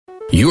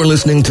You're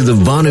listening to the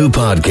Vanu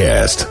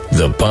Podcast,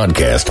 the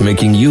podcast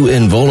making you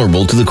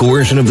invulnerable to the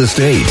coercion of the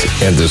state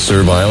and the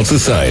servile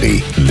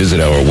society.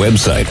 Visit our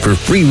website for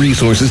free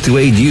resources to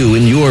aid you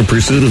in your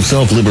pursuit of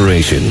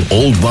self-liberation,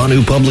 old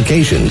Vanu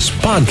publications,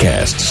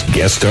 podcasts,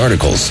 guest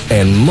articles,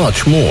 and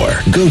much more.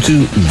 Go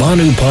to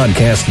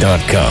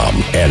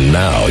vanupodcast.com. And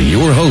now,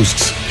 your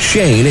hosts,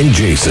 Shane and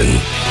Jason.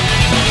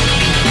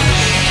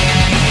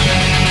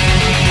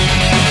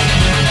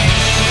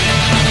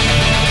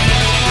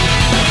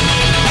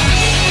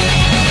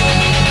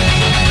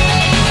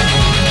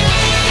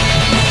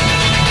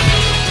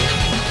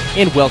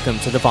 And welcome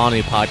to the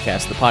Biconik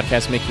Podcast, the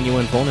podcast making you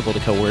invulnerable to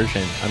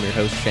coercion. I'm your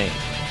host, Shane.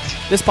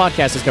 This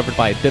podcast is covered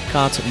by a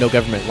Biconik no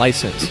government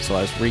license, so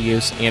allows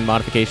reuse and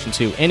modification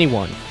to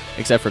anyone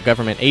except for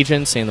government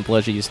agents and the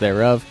pledges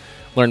thereof.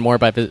 Learn more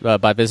by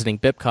visiting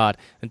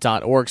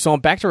biconik.org. So I'm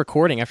back to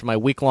recording after my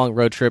week-long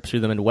road trip through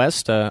the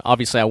Midwest.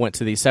 Obviously, I went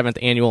to the 7th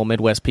Annual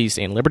Midwest Peace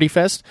and Liberty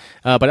Fest,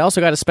 but I also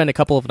got to spend a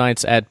couple of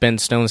nights at Ben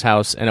Stone's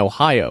house in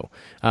Ohio.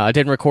 I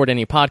didn't record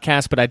any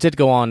podcasts, but I did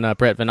go on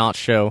Brett Veinott's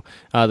show,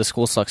 the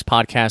School Sucks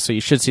podcast, so you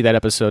should see that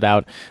episode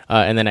out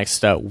in the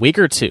next week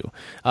or two.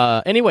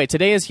 Anyway,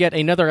 today is yet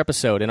another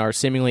episode in our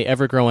seemingly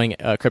ever-growing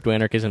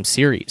crypto-anarchism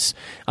series.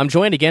 I'm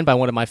joined again by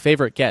one of my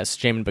favorite guests,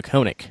 Jamin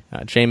Biconik.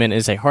 Jamin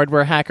is a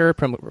hardware hacker,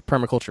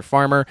 permaculture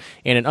farmer,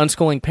 and an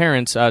unschooling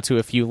parent to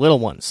a few little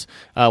ones.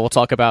 We'll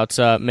talk about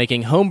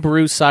making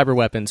homebrew cyber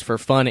weapons for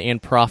fun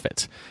and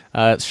profit.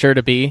 It's sure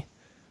to be,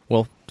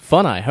 well,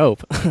 fun, I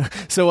hope.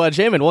 So,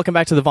 Jamin, welcome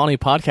back to the Biconik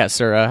Podcast,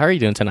 sir. How are you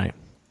doing tonight?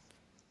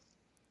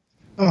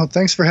 Oh,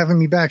 thanks for having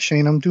me back,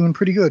 Shane. I'm doing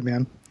pretty good,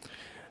 man.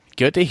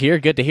 Good to hear.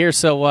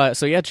 So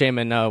yeah,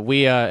 Jamin,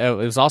 it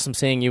was awesome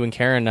seeing you and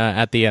Karen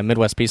at the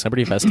Midwest Peace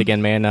Liberty Fest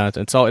again, man.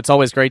 It's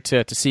always great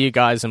to see you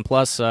guys, and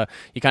plus,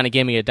 you kind of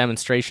gave me a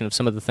demonstration of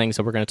some of the things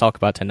that we're going to talk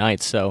about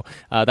tonight. So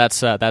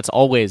that's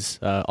always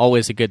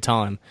a good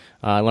time.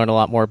 I learned a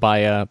lot more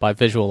by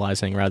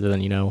visualizing rather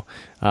than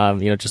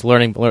just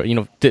learning,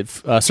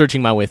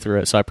 searching my way through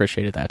it. So I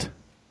appreciated that.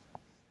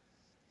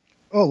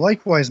 Oh,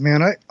 likewise,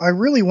 man. I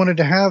really wanted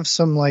to have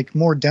some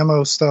more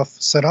demo stuff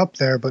set up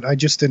there, but I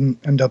just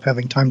didn't end up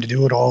having time to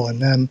do it all.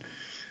 And then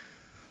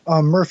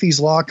Murphy's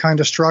Law kind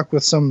of struck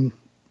with some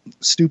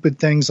stupid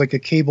things like a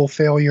cable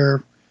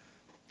failure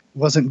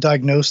wasn't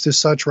diagnosed as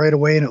such right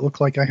away, and it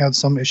looked like I had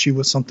some issue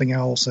with something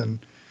else.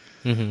 And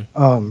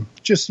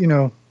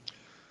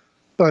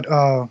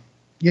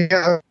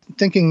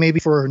thinking maybe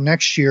for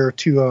next year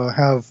to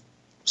have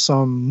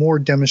some more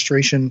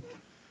demonstration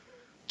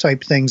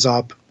type things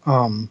up.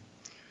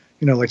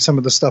 Like some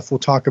of the stuff we'll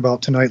talk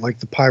about tonight, like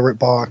the Pirate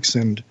Box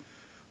and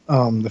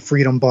the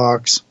Freedom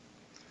Box,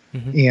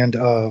 and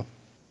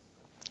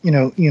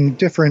in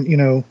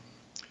different,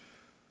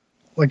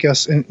 I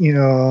guess,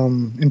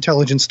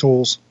 intelligence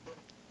tools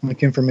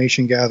like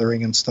information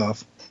gathering and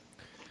stuff,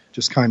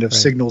 just kind of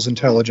signals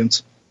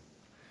intelligence.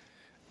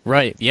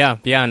 Right. Yeah.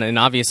 And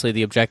obviously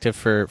the objective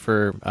for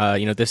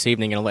this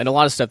evening and a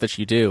lot of stuff that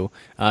you do,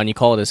 and you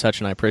call it as such,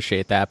 and I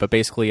appreciate that. But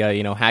basically,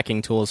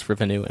 hacking tools for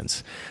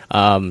Venuans.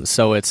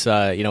 So it's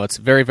it's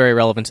very, very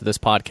relevant to this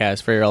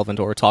podcast, very relevant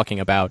to what we're talking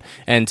about,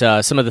 and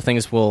some of the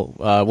things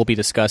we'll be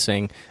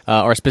discussing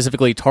are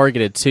specifically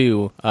targeted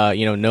to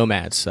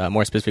nomads,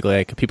 more specifically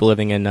like people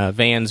living in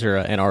vans or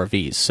in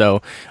RVs.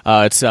 So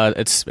it's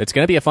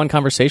going to be a fun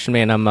conversation,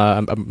 man.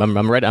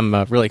 I'm ready. I'm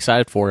really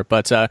excited for it.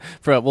 But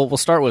we'll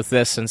start with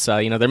this. Since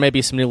there may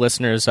be some new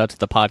listeners to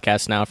the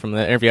podcast now from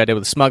the interview I did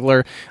with the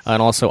Smuggler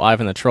and also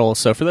Ivan the Troll.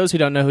 So for those who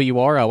don't know who you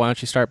are, why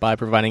don't you start by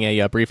providing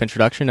a brief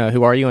introduction?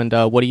 Who are you and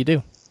what do you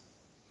do?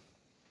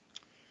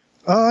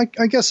 I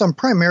guess I'm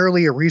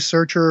primarily a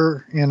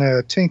researcher and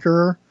a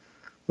tinkerer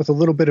with a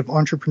little bit of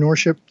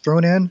entrepreneurship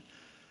thrown in.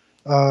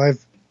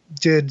 I've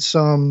did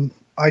some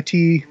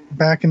IT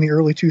back in the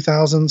early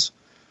 2000s.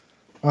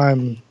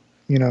 I'm,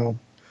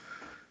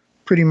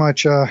 pretty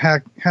much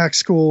hack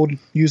schooled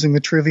using the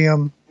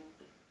Trivium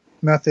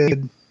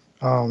method.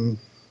 I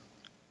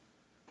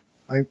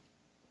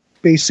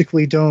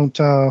basically don't.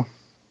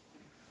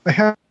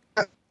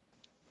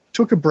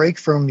 Took a break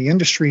from the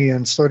industry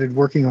and started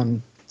working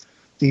on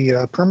the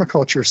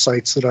permaculture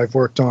sites that I've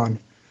worked on,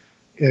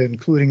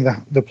 including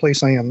the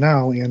place I am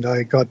now. And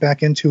I got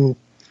back into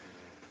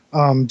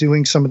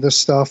doing some of this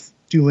stuff,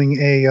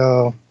 doing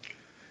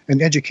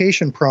an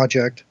education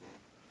project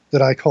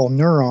that I call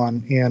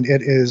Neuron, and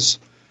it is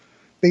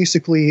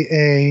basically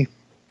a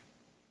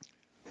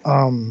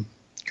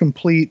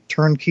complete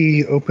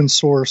turnkey open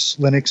source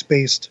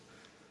Linux-based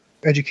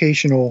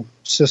educational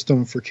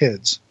system for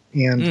kids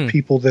and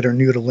people that are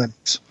new to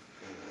Linux.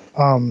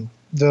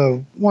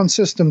 The one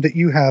system that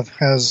you have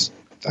has,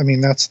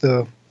 that's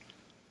the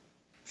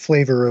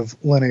flavor of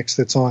Linux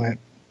that's on it.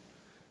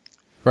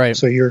 Right.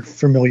 So you're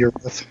familiar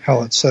with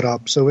how it's set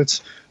up. So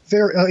it's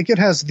very, it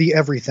has the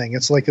everything.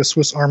 It's like a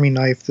Swiss Army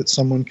knife that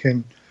someone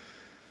can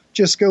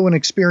just go and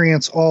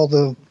experience all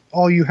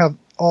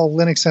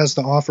Linux has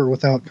to offer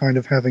without kind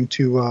of having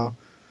to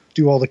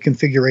do all the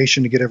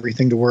configuration to get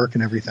everything to work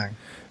and everything.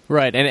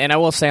 Right, and I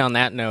will say on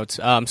that note,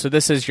 so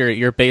this is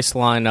your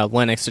baseline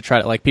Linux to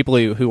try to, like, people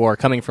who are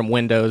coming from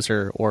Windows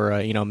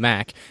or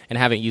Mac and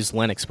haven't used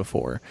Linux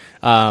before.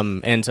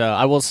 And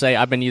I will say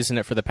I've been using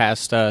it for the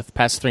past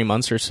 3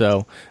 months or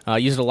so.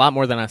 Used it a lot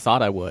more than I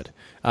thought I would.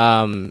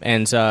 I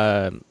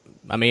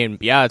mean,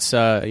 yeah, it's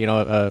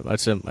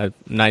it's a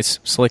nice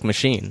slick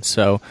machine.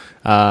 So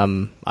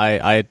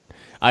I'd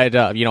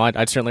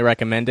certainly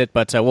recommend it,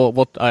 but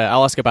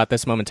I'll ask about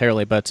this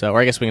momentarily,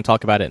 or I guess we can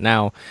talk about it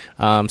now,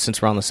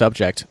 since we're on the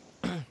subject.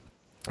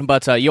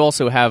 But you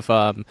also have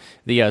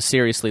the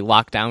seriously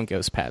locked down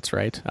ghost pads,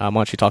 right? Why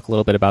don't you talk a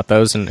little bit about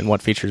those and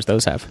what features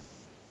those have?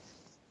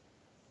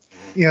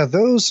 Yeah,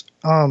 those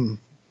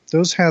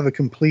have a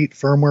complete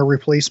firmware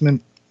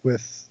replacement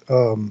with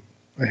a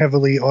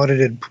heavily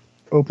audited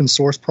open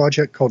source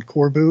project called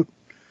Core Boot.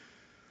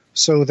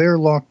 So they're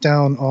locked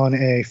down on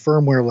a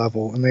firmware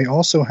level, and they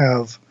also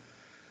have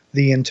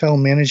the Intel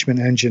management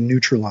engine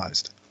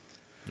neutralized.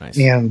 Nice.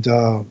 And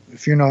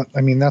if you're not,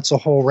 I mean, that's a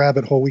whole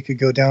rabbit hole we could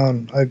go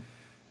down. I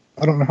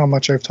don't know how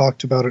much I've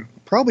talked about it,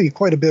 probably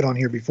quite a bit on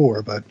here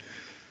before, but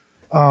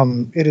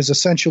it is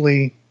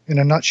essentially, in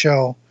a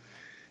nutshell,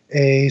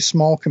 a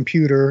small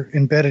computer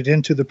embedded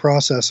into the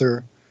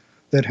processor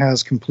that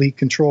has complete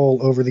control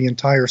over the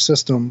entire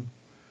system,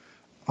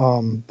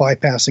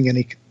 bypassing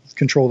any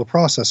control the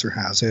processor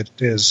has.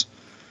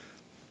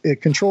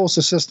 It controls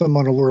the system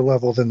on a lower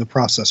level than the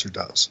processor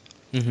does.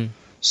 Mm-hmm.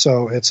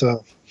 So it's a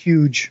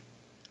huge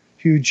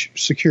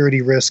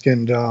security risk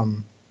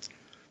and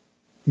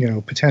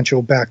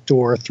potential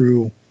backdoor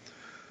through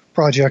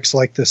projects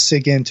like the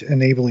SIGINT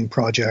enabling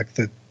project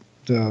that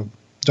the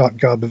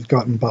 .gov have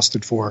gotten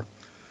busted for.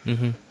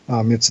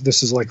 Mm-hmm.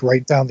 This is like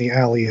right down the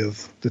alley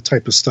of the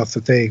type of stuff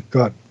that they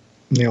got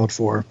nailed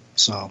for.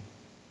 So.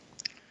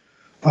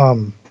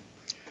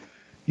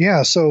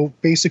 Yeah, so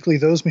basically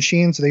those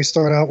machines, they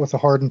start out with a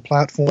hardened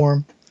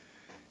platform,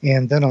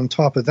 and then on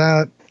top of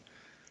that,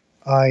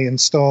 I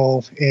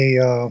install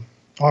a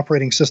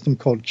operating system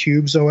called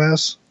Cubes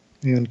OS,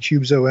 and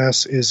Cubes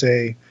OS is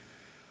a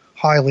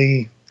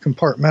highly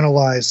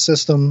compartmentalized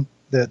system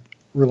that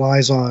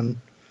relies on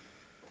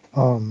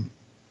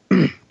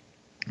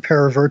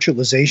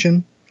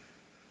paravirtualization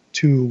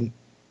to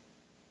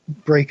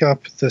break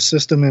up the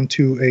system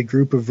into a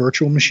group of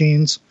virtual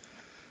machines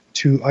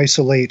to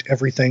isolate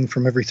everything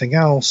from everything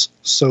else,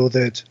 so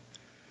that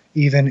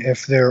even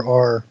if there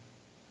are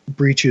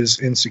breaches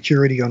in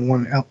security on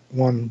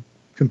one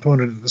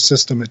component of the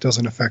system, it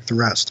doesn't affect the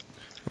rest.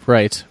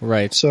 Right.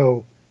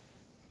 So,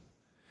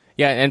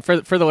 yeah, and for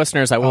the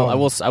listeners, I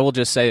will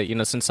just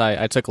say, since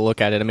I took a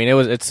look at it, I mean,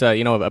 it's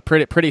a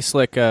pretty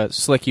slick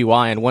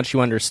UI, and once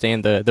you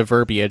understand the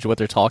verbiage, what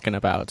they're talking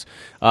about,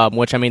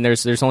 which, I mean,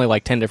 there's only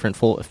like 10 different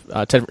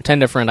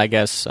I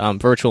guess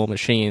virtual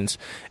machines,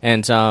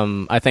 and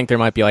I think there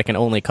might be like an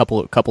only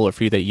couple of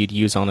few that you'd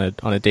use on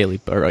a daily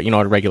or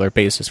a regular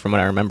basis, from what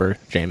I remember,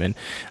 Jamin.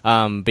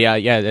 But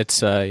yeah,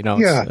 it's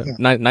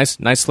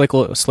nice slick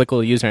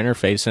little user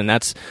interface, and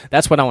that's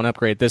what I want to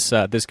upgrade this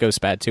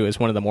GhostPad to, is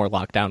one of the more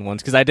locked down ones,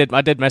 because I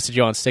did message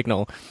you on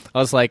Signal. I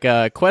was like,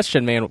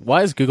 question, man,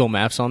 why is Google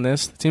Maps on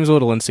this? It seems a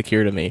little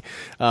insecure to me.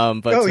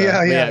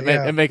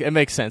 It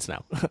makes sense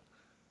now.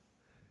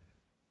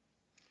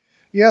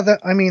 Yeah,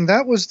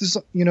 that was this,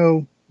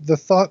 the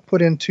thought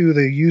put into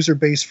the user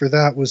base for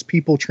that was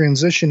people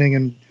transitioning,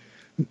 and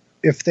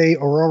if they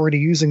are already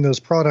using those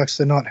products,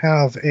 to not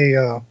have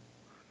a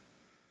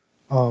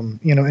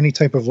any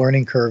type of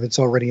learning curve. It's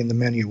already in the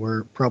menu, where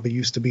it probably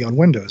used to be on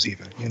Windows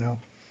even,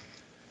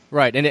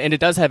 Right, and it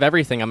does have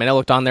everything. I mean, I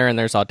looked on there, and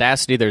there's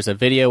Audacity, there's a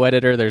video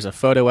editor, there's a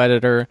photo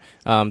editor,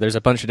 there's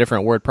a bunch of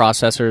different word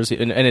processors,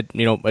 and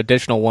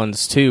additional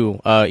ones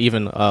too,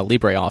 even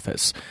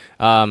LibreOffice.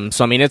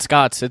 So I mean, it's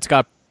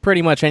got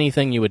pretty much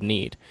anything you would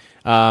need.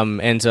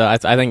 I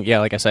think, yeah,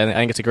 like I said, I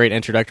think it's a great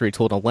introductory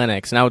tool to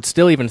Linux. And I would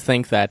still even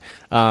think that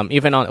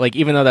even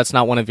though that's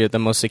not one of the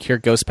most secure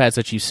ghost pads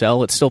that you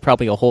sell, it's still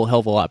probably a whole hell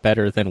of a lot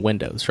better than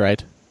Windows,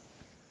 right?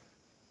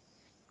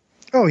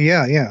 Oh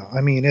yeah.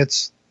 I mean,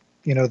 it's.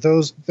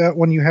 That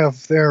one you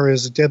have there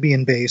is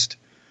Debian based.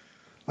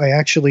 I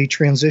actually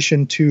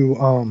transitioned to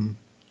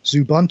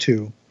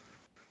Xubuntu,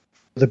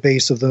 the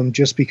base of them,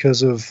 just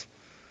because of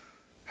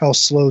how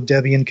slow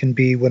Debian can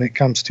be when it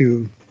comes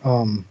to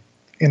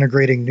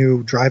integrating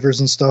new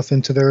drivers and stuff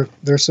into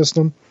their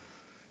system.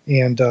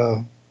 And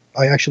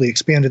I actually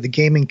expanded the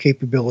gaming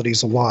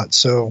capabilities a lot.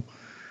 So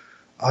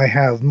I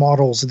have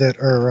models that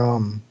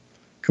are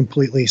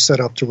completely set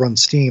up to run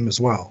Steam as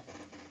well.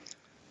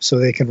 So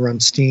they can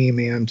run Steam,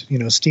 and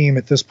Steam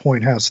at this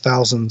point has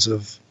thousands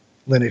of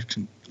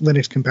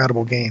Linux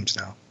compatible games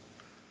now.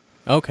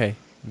 Okay,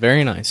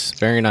 very nice.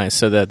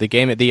 So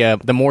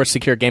the more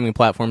secure gaming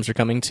platforms are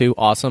coming too.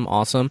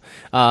 Awesome.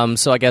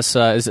 So I guess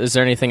is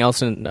there anything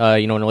else in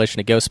in relation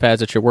to ghost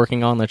pads that you're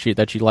working on that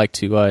you'd like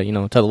to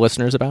tell the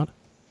listeners about?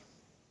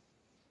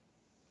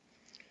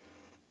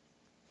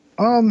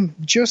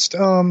 Just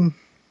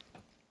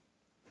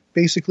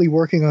basically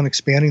working on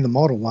expanding the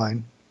model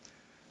line.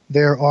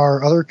 There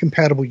are other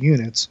compatible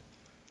units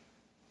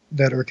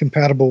that are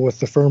compatible with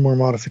the firmware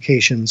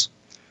modifications,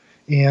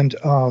 and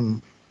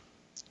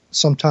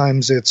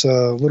sometimes it's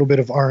a little bit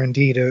of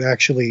R&D to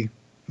actually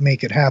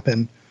make it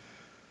happen.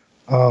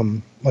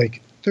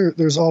 Like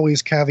there's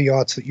always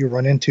caveats that you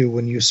run into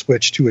when you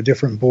switch to a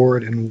different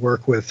board and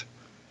work with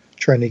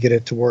trying to get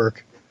it to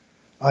work.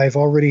 I've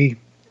already,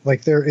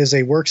 like, there is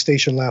a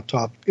workstation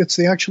laptop. It's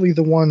actually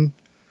the one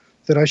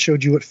that I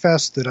showed you at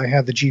Fest that I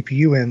had the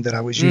GPU in that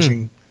I was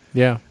using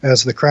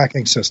as the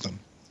cracking system.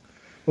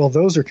 Well,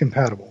 those are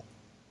compatible.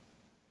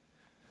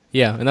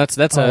 Yeah, and that's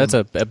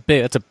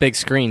a big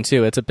screen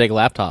too. It's a big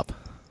laptop.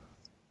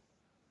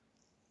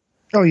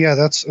 Oh yeah,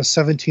 that's a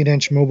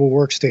 17-inch mobile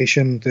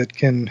workstation that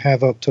can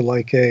have up to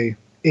like a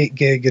 8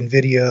 gig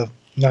NVIDIA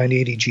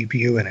 980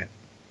 GPU in it.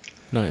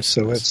 Nice.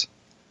 So it's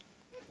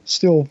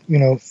still,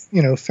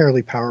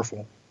 fairly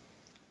powerful.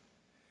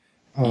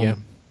 Yeah.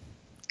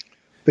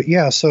 But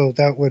yeah, so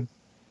that would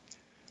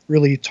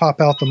really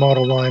top out the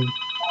model line.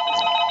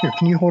 Here,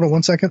 can you hold it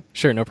 1 second?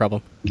 Sure, no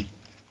problem.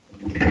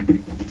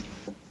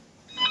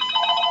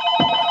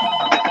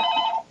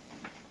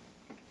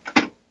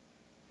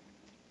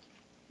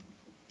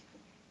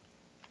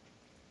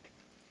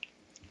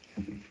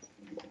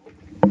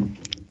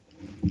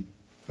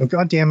 Oh,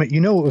 God damn it.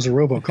 You know it was a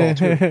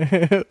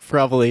robocall, too.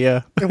 Probably,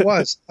 yeah. It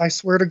was. I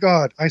swear to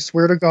God,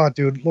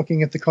 dude,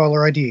 looking at the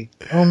caller ID.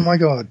 Oh, my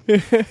God.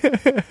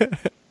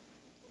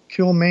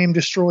 Kill, maim,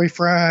 destroy,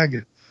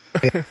 frag.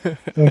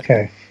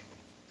 Okay.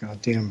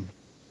 Goddamn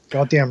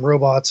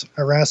robots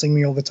harassing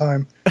me all the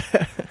time.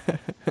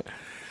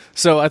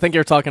 So I think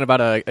you're talking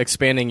about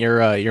expanding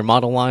your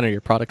model line or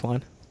your product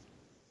line?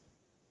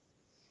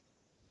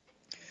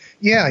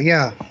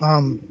 Yeah.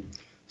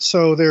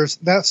 So there's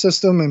that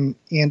system,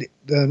 and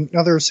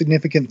another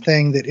significant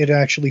thing that it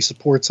actually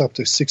supports up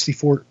to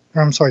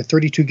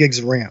 32 gigs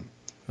of RAM.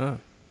 Huh.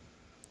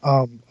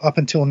 Up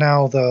until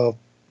now,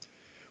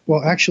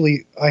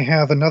 actually, I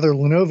have another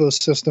Lenovo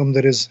system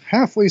that is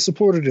halfway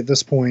supported at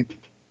this point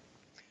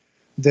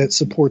that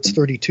supports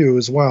 32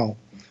 as well.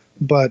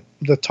 But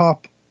the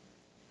top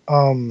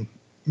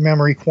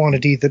memory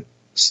quantity that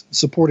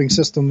supporting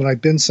system that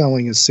I've been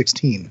selling is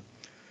 16.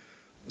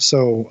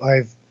 So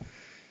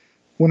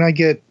when I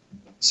get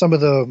some of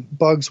the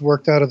bugs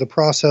worked out of the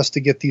process to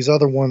get these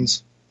other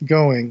ones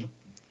going,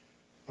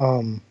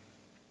 I'll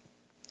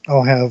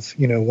have,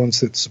 ones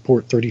that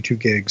support 32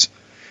 gigs.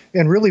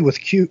 And really with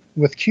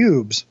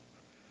cubes,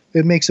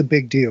 it makes a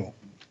big deal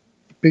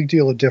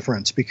of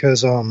difference,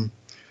 because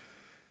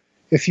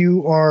if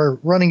you are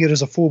running it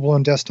as a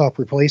full-blown desktop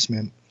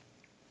replacement,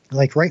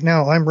 like right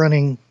now I'm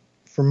running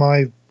for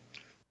my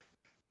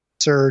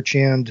search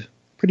and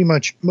pretty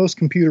much most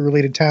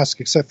computer-related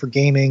tasks except for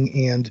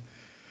gaming and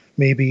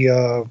maybe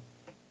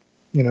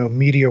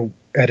media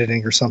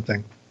editing or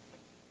something.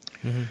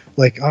 Mm-hmm.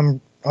 Like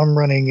I'm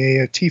running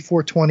a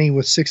T420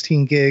 with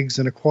 16 gigs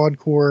and a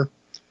quad-core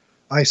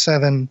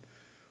i7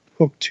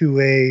 hooked to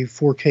a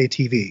 4K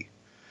TV.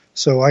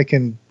 So I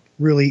can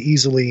really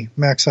easily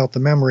max out the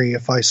memory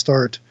if I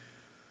start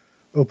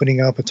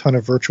opening up a ton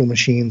of virtual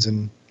machines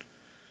and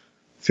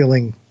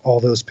filling all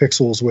those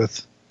pixels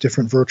with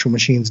different virtual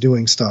machines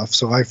doing stuff.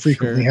 So I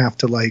frequently have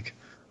to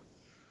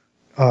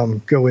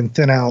go and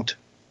thin out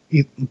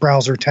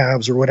browser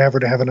tabs or whatever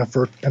to have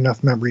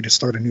enough memory to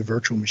start a new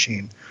virtual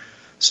machine.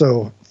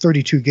 So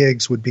 32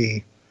 gigs would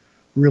be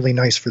really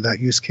nice for that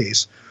use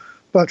case.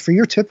 But for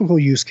your typical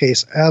use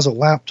case as a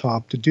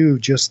laptop, to do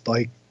just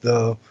like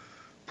the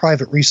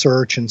private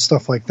research and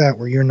stuff like that,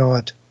 where you're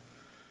not,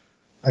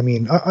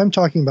 I'm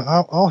talking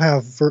about, I'll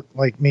have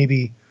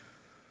maybe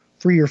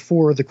 3 or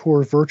 4 of the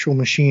core app virtual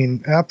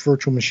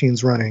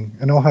machines running,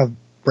 and I'll have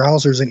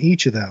browsers in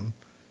each of them,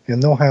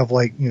 and they'll have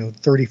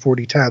 30,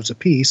 40 tabs a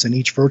piece in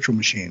each virtual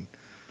machine.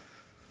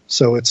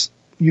 So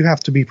you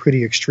have to be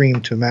pretty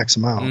extreme to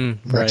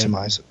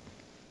maximize it.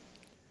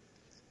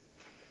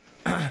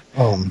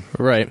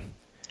 Right.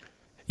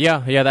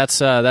 Yeah,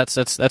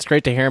 that's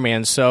great to hear,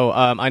 man. So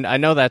I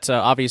know that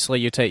obviously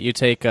you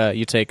take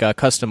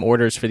custom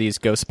orders for these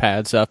ghost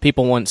pads. If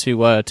people want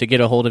to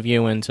get a hold of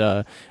you and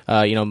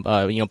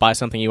buy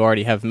something you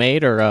already have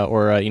made,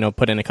 or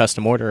put in a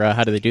custom order,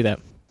 how do they do that?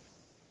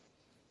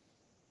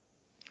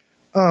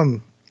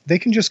 They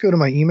can just go to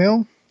my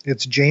email.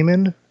 It's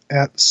Jamin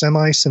at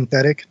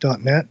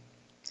semisynthetic.net,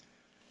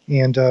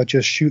 and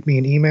just shoot me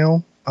an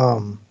email.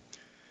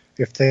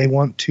 If they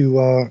want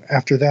to,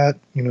 after that,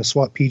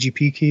 swap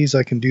PGP keys,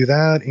 I can do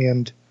that,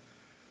 and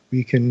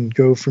we can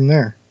go from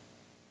there.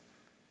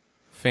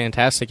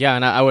 Fantastic, yeah,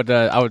 and I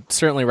would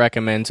certainly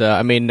recommend. These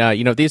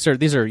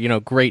are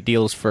great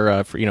deals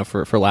for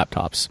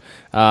laptops,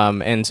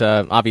 and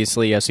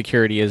obviously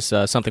security is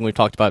something we've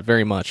talked about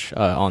very much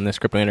on this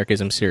Crypto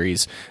Anarchism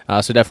series.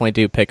 So definitely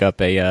do pick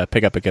up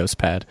a ghost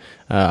pad.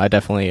 I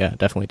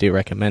definitely do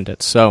recommend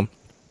it. So.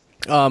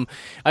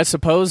 I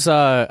suppose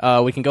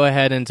we can go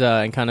ahead and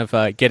kind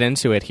of get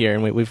into it here,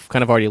 and we've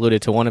kind of already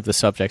alluded to one of the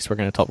subjects we're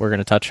going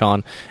to touch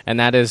on, and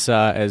that is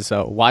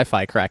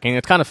Wi-Fi cracking.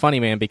 It's kind of funny,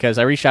 man, because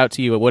I reached out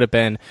to you. It would have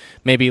been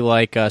maybe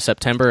like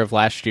September of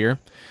last year,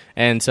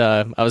 and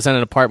I was in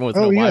an apartment with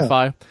no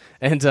Wi-Fi,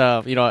 and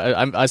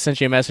I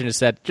sent you a message and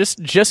said,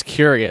 just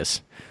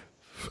curious,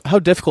 how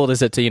difficult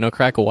is it to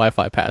crack a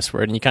Wi-Fi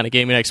password? And you kind of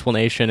gave me an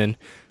explanation, and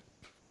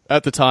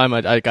at the time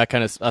I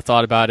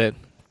thought about it.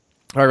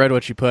 I read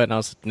what you put, and I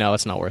was, no,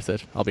 it's not worth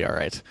it. I'll be all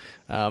right.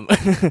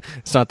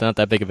 It's not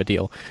that big of a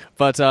deal.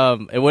 But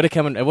it would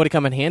have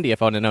come in handy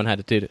if I would have known how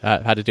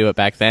to do it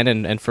back then.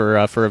 And for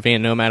a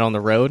van nomad on the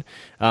road,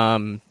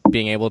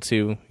 being able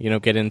to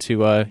get into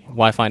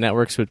Wi-Fi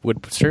networks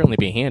would certainly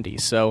be handy.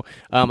 So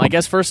I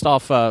guess first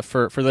off,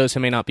 for those who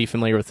may not be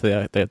familiar with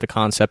the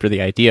concept or the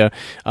idea,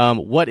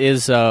 what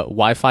is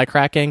Wi-Fi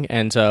cracking,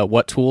 and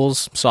what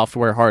tools,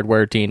 software,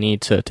 hardware do you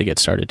need to get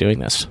started doing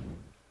this?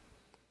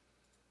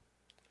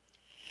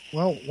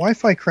 Well,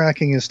 Wi-Fi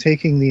cracking is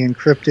taking the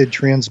encrypted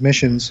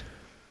transmissions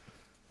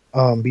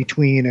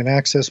between an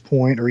access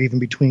point or even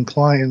between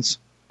clients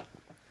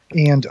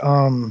and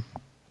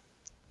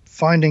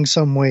finding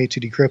some way to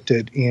decrypt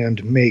it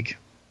and make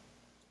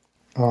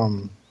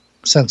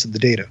sense of the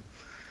data.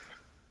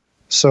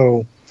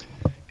 So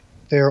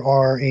there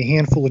are a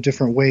handful of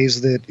different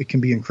ways that it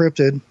can be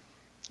encrypted,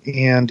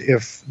 and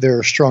if there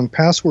are strong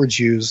passwords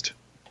used,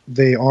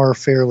 they are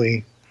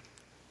fairly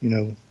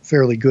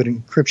good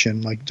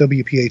encryption. Like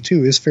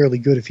WPA2 is fairly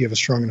good if you have a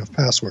strong enough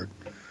password.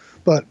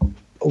 But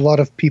a lot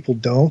of people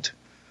don't,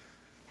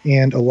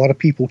 and a lot of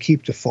people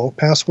keep default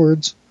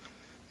passwords,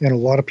 and a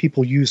lot of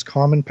people use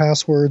common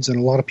passwords, and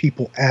a lot of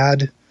people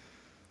add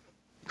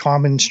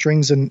common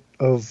strings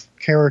of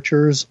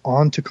characters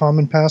onto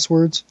common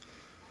passwords.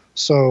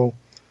 So,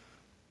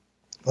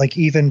 like,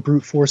 even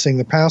brute forcing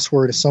the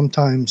password is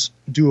sometimes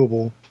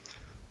doable,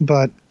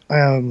 but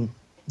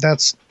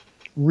that's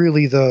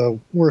really the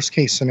worst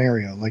case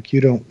scenario. Like,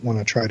 you don't want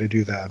to try to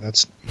do that.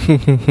 That's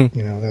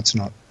that's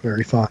not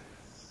very fun.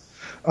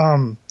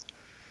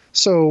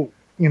 So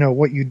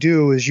what you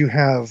do is you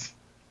have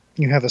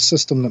a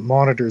system that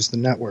monitors the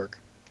network,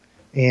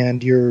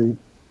 and you're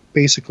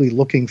basically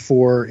looking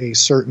for a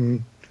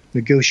certain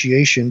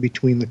negotiation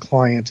between the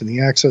client and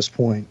the access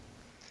point,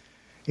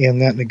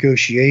 and that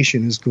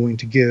negotiation is going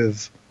to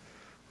give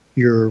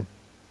your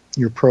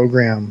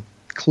program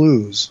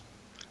clues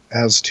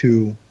as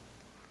to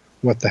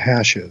what the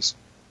hash is.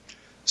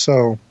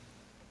 So,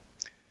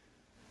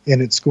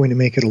 and it's going to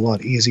make it a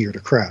lot easier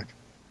to crack.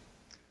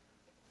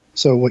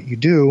 So what you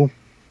do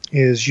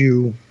is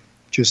you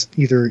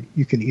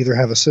can either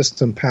have a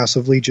system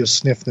passively just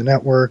sniff the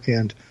network,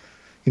 and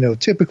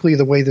typically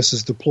the way this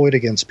is deployed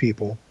against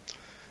people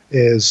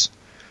is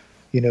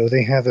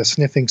they have a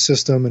sniffing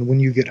system, and when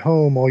you get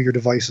home all your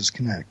devices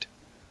connect.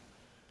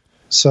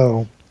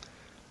 So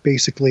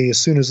basically as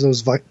soon as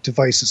those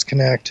devices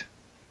connect,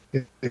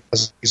 it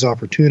has these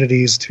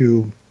opportunities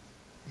to,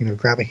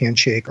 grab a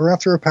handshake, or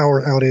after a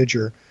power outage,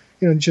 or,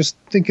 just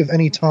think of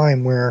any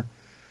time where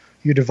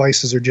your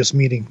devices are just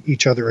meeting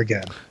each other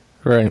again.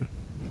 Right.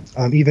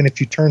 Even if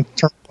you turn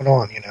one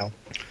on,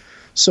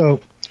 So,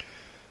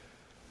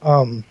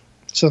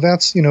 so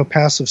that's,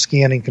 passive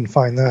scanning can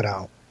find that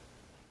out.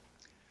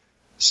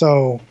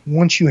 So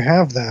once you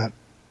have that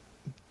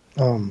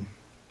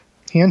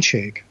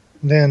handshake,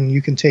 then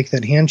you can take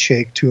that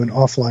handshake to an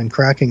offline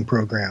cracking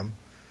program,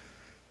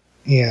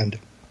 and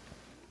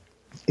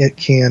it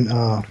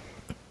can,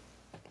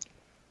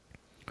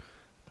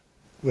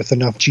 with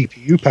enough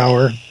GPU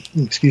power,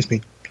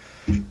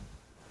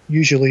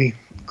 usually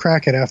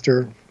crack it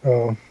after,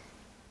 a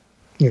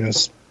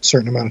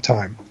certain amount of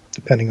time,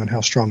 depending on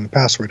how strong the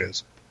password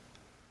is.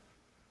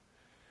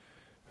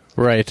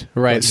 Right.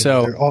 But,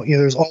 So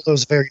there's all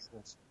those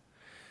variables.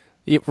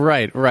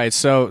 Right.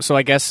 So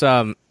I guess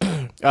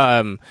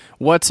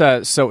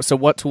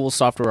what tools,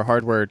 software, or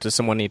hardware does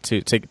someone need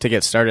to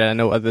get started? I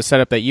know the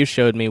setup that you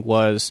showed me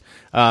was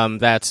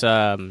that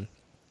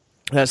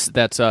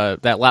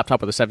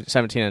laptop with a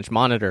 17-inch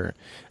monitor,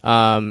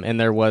 and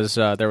there was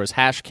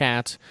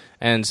Hashcat,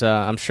 and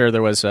I'm sure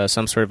there was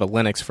some sort of a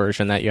Linux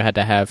version that you had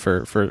to have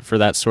for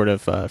that sort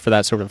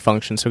of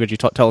function. So could you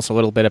tell us a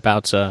little bit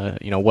about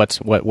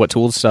what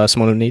tools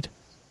someone would need?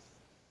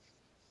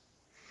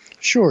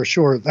 Sure.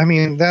 I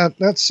mean,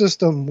 that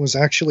system was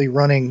actually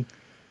running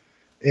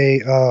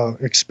a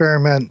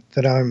experiment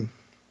that I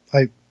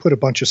put a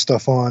bunch of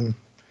stuff on.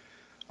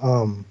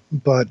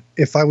 But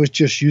if I was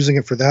just using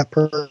it for that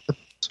purpose,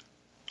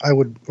 I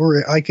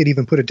could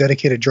even put a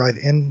dedicated drive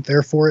in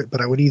there for it,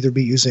 but I would either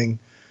be using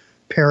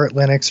Parrot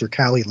Linux or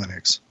Kali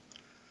Linux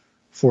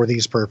for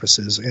these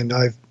purposes. And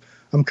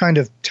I'm kind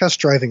of test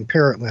driving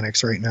Parrot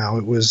Linux right now.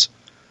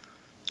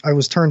 I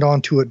was turned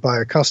on to it by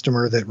a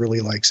customer that really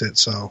likes it,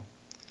 so.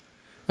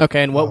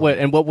 Okay, and what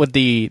would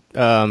the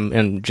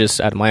and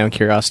just out of my own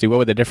curiosity, what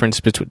would the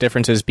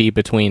differences be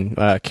between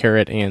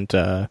Parrot and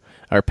I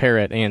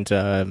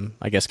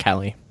guess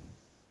Kali?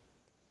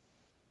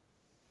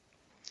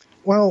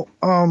 Well,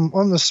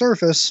 on the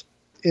surface,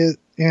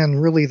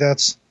 And really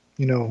that's,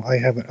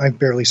 I've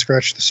barely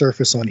scratched the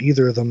surface on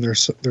either of them.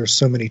 There's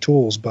so many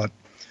tools, but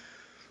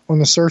on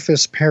the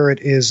surface, Parrot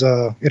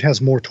it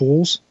has more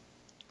tools,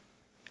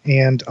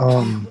 and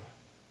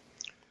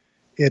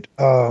it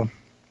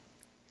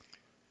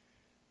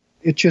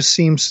just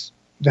seems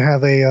to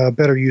have a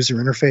better user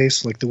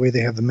interface, like the way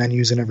they have the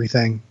menus and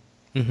everything.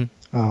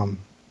 Mm-hmm.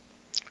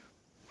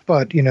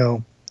 But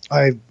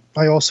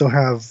I also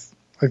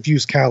I've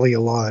used Kali a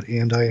lot,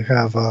 and I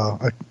have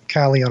a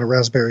Kali on a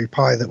Raspberry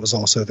Pi that was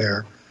also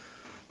there,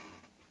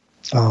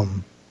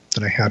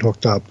 that I had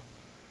hooked up.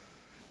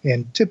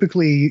 And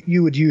typically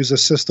you would use a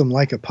system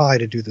like a Pi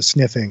to do the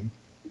sniffing.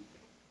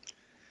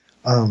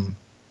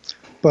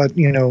 But,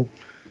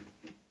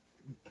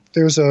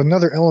 there's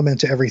another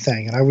element to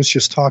everything. And I was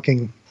just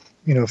talking,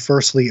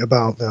 firstly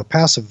about the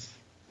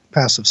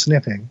passive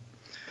sniffing.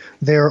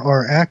 There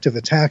are active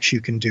attacks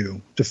you can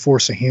do to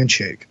force a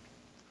handshake.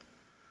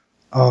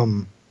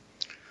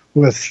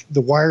 With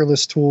the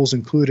wireless tools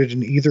included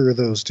in either of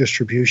those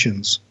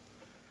distributions,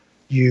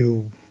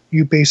 you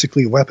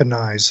basically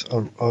weaponize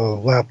a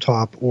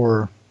laptop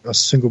or a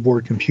single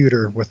board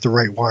computer with the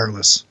right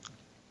wireless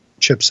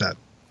chipset.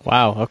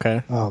 Wow.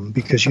 Okay.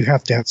 Because you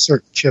have to have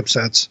certain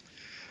chipsets.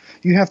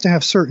 You have to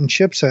have certain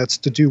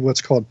chipsets to do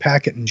what's called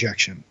packet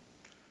injection.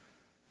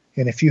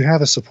 And if you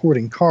have a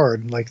supporting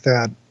card like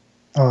that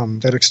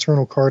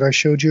external card I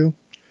showed you,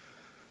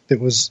 that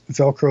was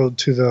Velcroed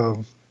to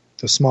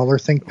the smaller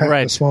ThinkPad,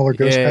 right. The smaller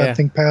GhostPad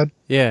ThinkPad.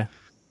 Yeah.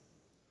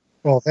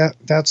 Well,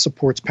 that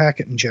supports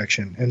packet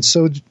injection, and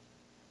so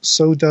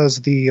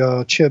does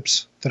the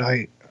chips that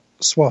I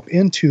swap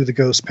into the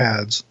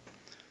GhostPads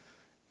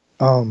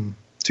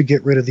to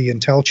get rid of the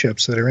Intel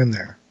chips that are in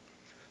there.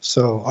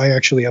 So I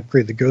actually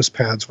upgrade the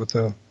GhostPads with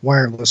a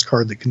wireless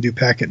card that can do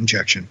packet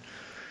injection.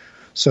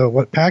 So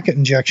what packet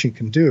injection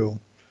can do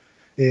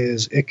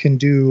is it can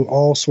do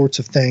all sorts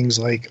of things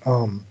like,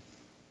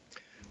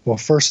 well,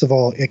 first of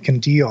all, it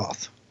can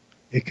deauth.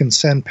 It can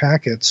send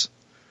packets.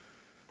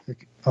 It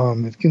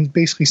can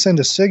basically send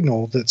a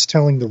signal that's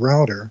telling the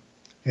router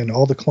and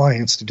all the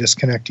clients to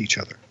disconnect each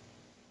other.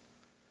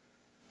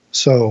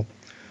 So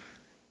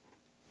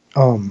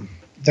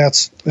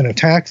that's an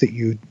attack that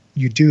you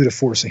do to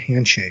force a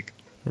handshake.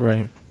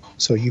 Right.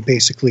 So you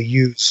basically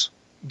use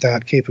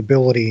that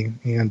capability,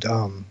 and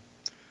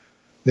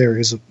there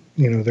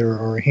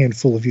are a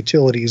handful of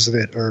utilities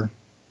that are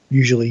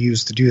usually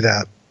used to do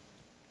that.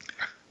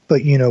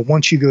 But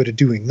once you go to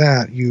doing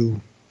that, you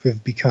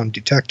have become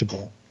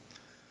detectable,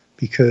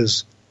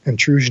 because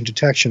intrusion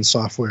detection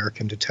software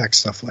can detect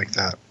stuff like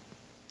that.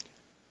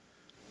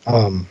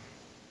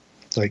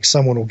 Like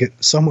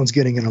someone's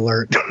getting an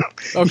alert.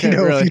 Okay,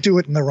 really? If you do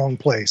it in the wrong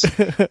place.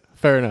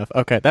 Fair enough.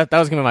 Okay, that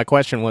was gonna be my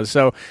question. Was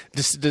so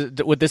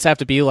would this have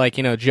to be like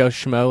Joe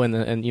Schmo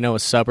in a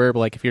suburb?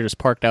 Like if you're just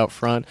parked out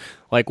front,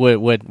 like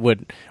would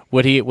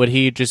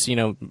he just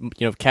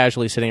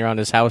casually sitting around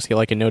his house get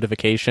like a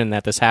notification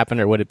that this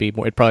happened, or would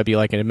it'd probably be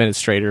like an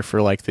administrator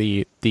for like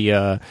the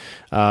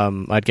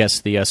I'd guess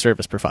the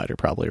service provider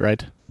probably,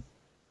 right?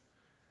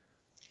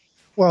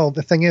 Well,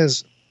 the thing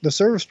is, the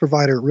service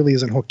provider really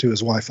isn't hooked to his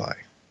Wi-Fi.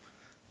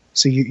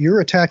 So you're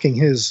attacking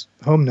his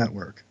home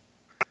network.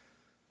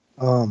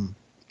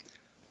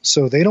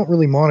 So they don't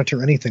really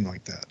monitor anything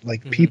like that.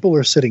 Like, people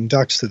are sitting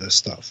ducks to this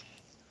stuff.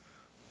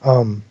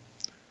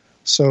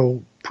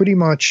 So pretty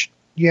much,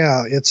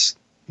 yeah, it's,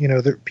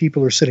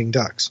 people are sitting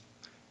ducks.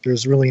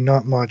 There's really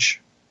not much,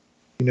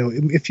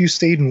 if you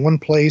stayed in one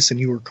place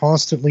and you were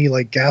constantly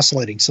like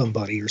gaslighting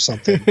somebody or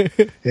something,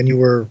 and you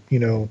were,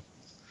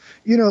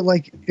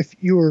 like if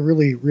you were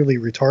really, really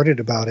retarded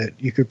about it,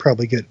 you could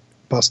probably get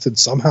busted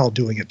somehow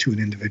doing it to an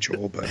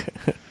individual. But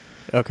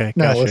okay,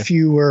 now gotcha. if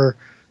you were,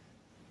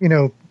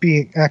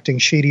 acting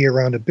shady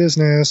around a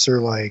business,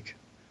 or like,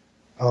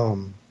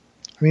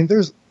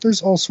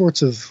 there's all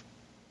sorts of,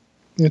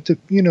 it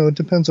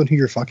depends on who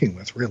you're fucking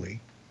with, really.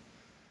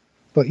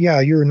 But yeah,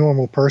 you're a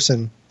normal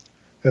person,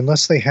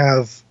 unless they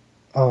have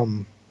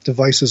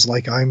devices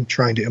like I'm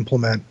trying to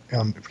implement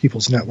on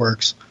people's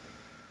networks.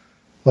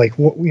 Like,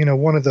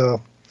 one of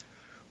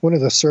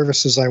the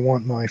services I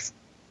want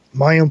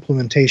my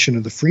implementation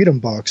of the Freedom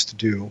Box to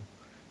do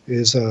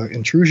is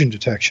intrusion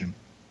detection.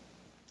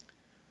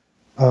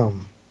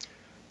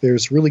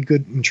 There's really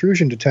good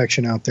intrusion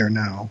detection out there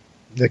now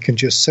that can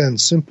just send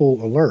simple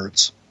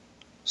alerts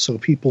so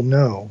people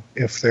know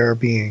if they're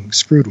being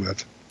screwed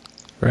with.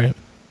 Right.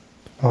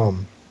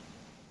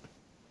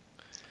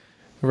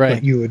 Right.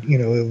 But you would,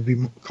 it would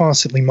be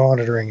constantly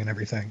monitoring and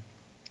everything.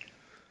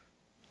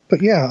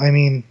 But yeah,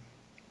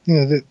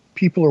 that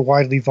people are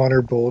widely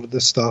vulnerable to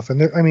this stuff,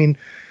 and and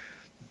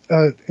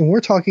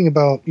we're talking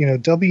about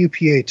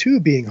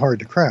WPA2 being hard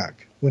to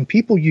crack. When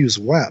people use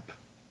WEP,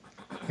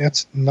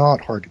 that's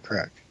not hard to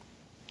crack.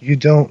 You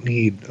don't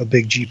need a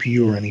big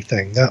GPU or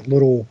anything. That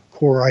little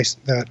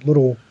that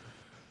little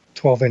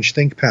 12-inch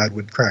ThinkPad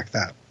would crack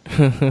that.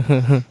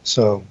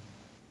 So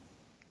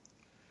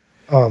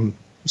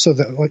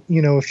that,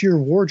 if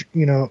you're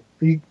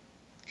I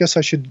guess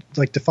I should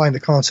define the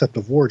concept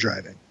of war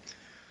driving.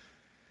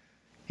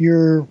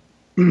 you're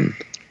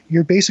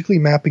you're basically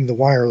mapping the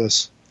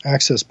wireless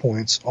access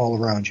points all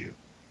around you.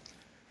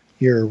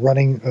 You're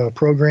running a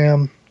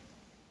program.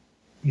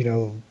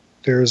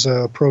 There's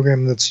a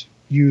program that's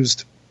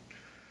used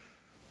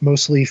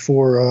mostly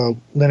for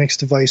Linux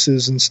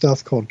devices and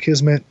stuff called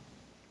Kismet,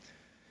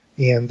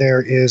 and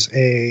there's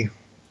a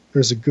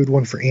good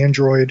one for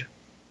Android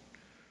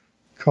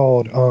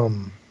called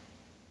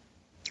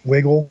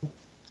Wiggle,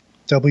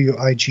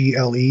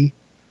 Wigle,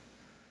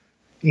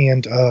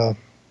 and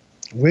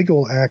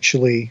Wiggle,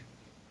 actually,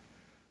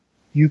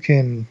 you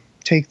can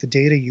take the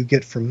data you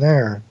get from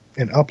there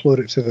and upload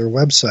it to their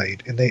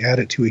website, and they add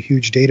it to a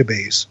huge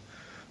database.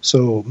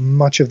 So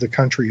much of the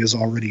country is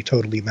already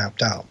totally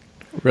mapped out.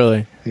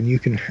 Really? And you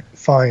can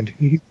find,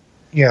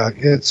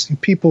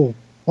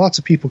 lots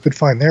of people could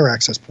find their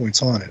access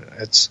points on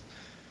it.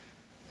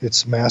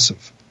 It's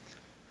massive.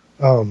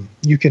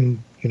 You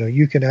can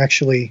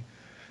actually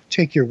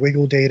take your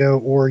Wiggle data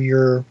or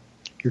your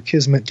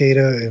Kismet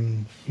data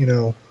and,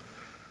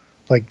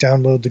 like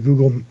download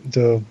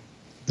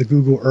the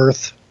Google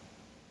Earth,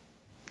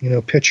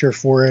 picture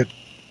for it.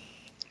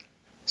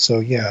 So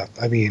yeah,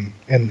 I mean,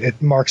 and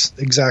it marks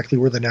exactly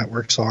where the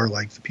networks are,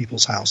 like the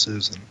people's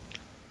houses. And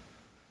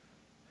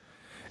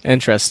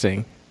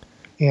interesting.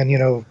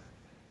 And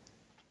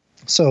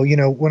so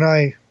when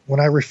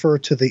I refer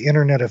to the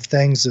Internet of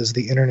Things as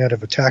the Internet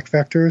of Attack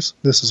Vectors,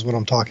 this is what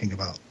I'm talking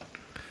about.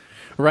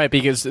 Right,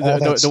 because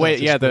the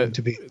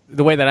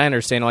way that I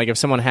understand, like if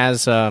someone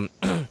has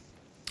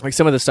like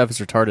some of the stuff is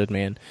retarded,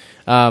 man.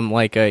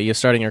 You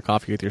starting your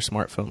coffee with your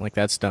smartphone, like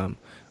that's dumb.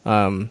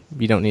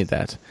 You don't need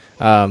that.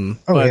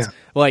 But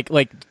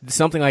like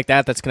something like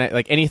that that's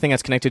like anything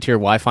that's connected to your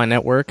Wi-Fi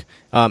network.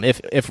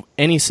 If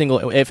any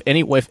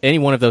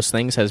one of those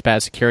things has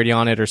bad security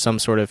on it or some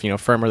sort of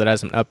firmware that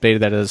hasn't updated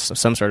that has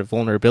some sort of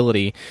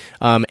vulnerability,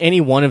 any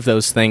one of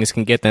those things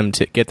can get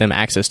them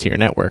access to your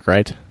network,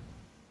 right?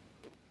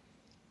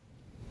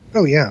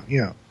 Oh yeah.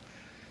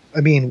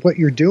 I mean, what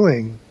you're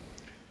doing.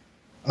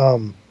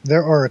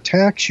 There are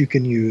attacks you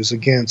can use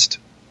against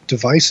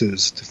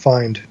devices to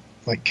find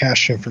like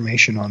cache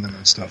information on them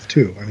and stuff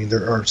too. I mean,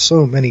 there are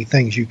so many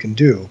things you can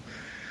do.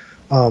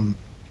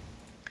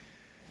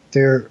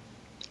 There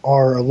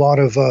are a lot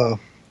of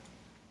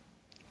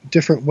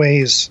different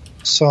ways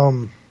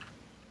some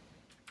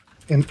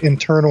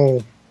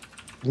internal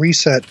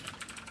reset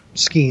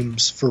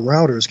schemes for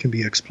routers can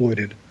be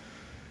exploited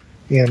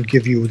and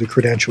give you the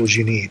credentials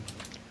you need.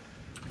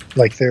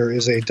 Like there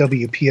is a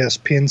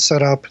WPS pin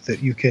setup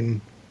that you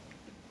can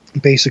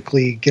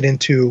basically get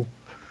into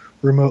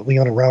remotely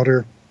on a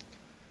router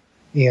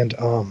and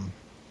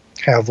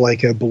have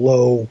like a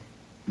below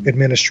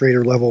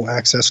administrator level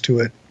access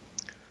to it.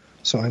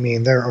 So, I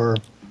mean, there are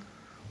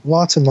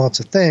lots and lots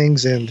of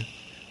things, and,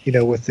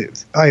 with the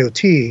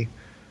IoT,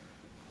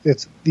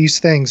 these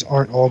things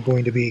aren't all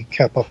going to be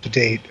kept up to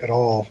date at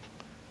all,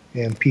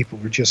 and people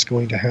are just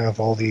going to have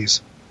all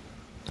these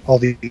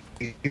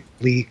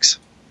leaks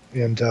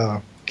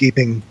and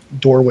gaping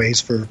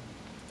doorways for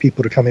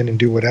people to come in and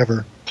do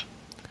whatever.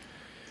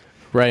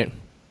 Right.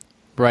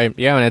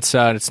 Yeah, and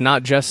it's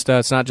not just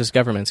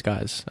governments,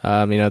 guys.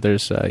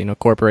 There's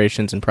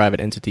corporations and private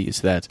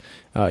entities that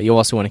you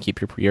also want to keep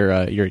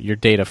your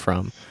data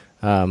from.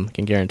 Can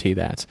guarantee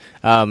that.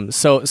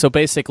 So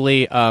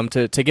basically,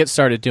 to get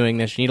started doing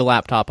this, you need a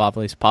laptop,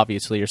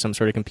 obviously, or some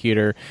sort of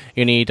computer.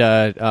 You need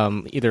either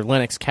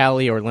Linux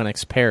Kali or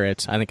Linux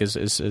Parrot, I think is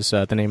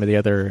the name of the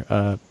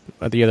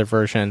other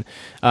version.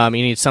 You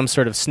need some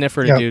sort of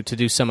sniffer to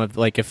do some of,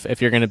 like,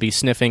 if you're going to be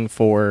sniffing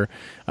for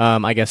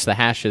I guess the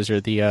hashes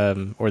or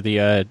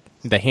the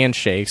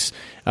handshakes,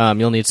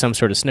 you'll need some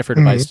sort of sniffer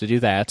device to do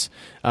that.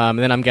 And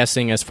then I'm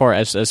guessing as far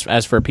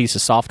as for a piece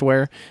of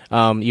software,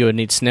 you would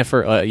need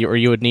sniffer, or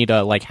you would need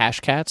like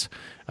Hashcat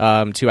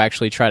to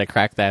actually try to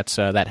crack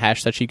that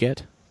hash that you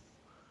get.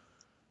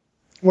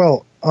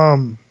 Well,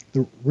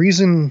 the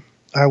reason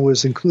I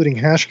was including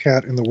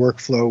Hashcat in the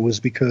workflow was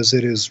because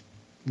it is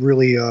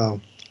really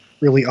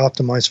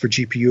optimized for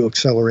GPU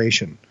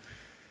acceleration.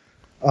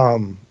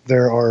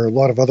 There are a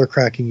lot of other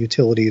cracking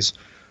utilities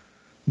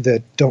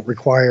that don't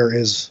require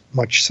as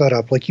much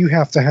setup. Like, you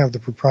have to have the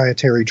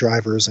proprietary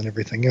drivers and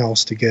everything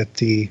else to get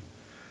the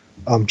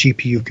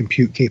GPU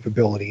compute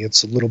capability.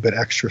 It's a little bit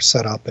extra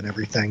setup and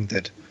everything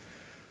that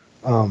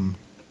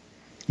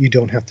you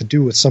don't have to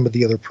do with some of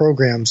the other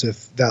programs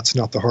if that's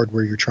not the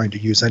hardware you're trying to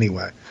use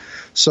anyway.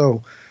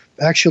 So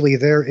actually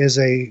there is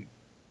a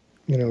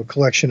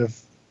collection of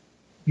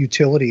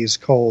utilities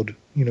called,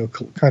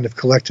 kind of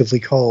collectively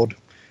called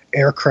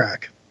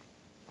AirCrack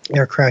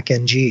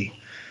NG.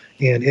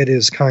 And it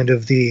is kind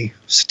of the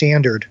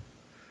standard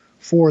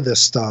for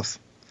this stuff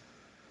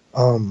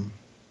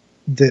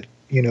that,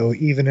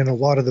 even in a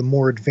lot of the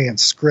more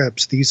advanced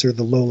scripts, these are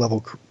the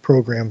low-level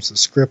programs the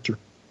script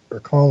are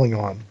calling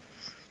on.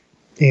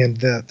 And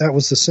that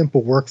was the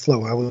simple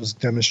workflow I was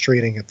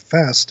demonstrating at the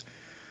fest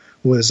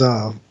was,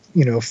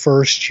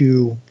 first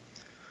you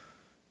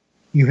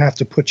have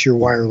to put your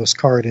wireless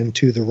card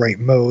into the right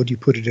mode. You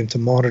put it into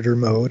monitor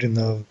mode, and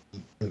the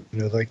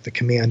like the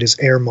command is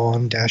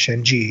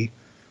airmon-ng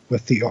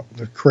with the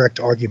correct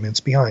arguments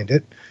behind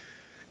it.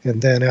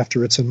 And then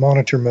after it's in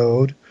monitor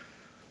mode,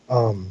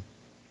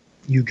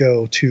 you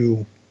go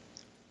to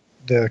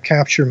the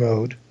capture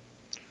mode,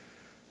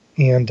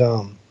 and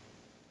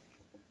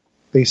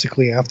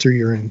basically after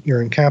you're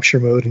in capture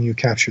mode and you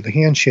capture the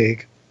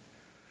handshake,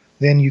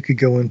 then you could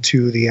go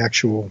into the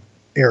actual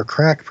air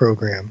crack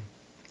program,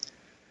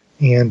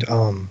 and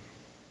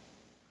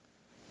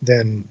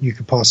then you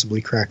could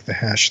possibly crack the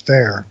hash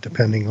there,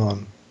 depending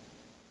on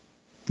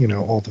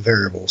all the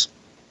variables.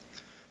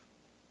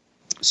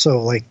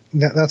 So like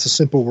that's a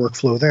simple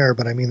workflow there,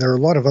 but I mean there are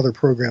a lot of other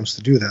programs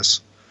to do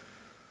this.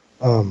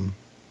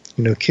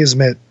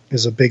 Kismet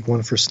is a big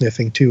one for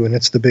sniffing too, and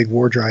it's the big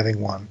war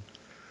driving one.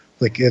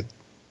 Like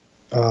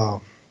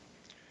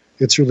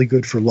it's really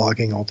good for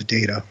logging all the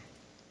data.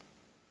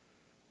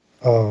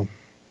 And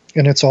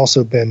it's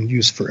also been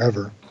used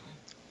forever.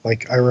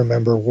 Like I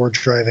remember war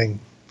driving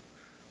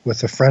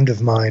with a friend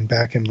of mine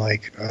back in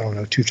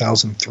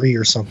 2003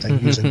 or something,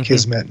 using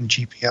Kismet and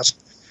GPS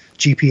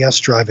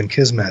drive and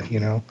Kismet,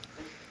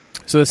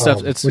 So this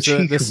stuff, this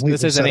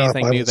isn't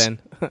anything new then.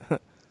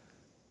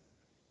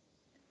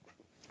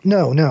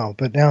 No,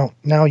 but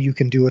now you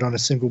can do it on a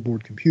single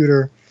board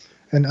computer.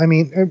 And I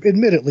mean,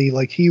 admittedly,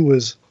 like he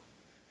was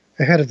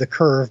ahead of the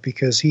curve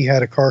because he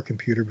had a car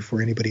computer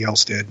before anybody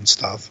else did and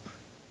stuff.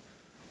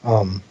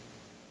 But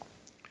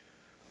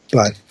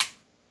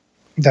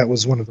that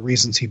was one of the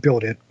reasons he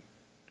built it.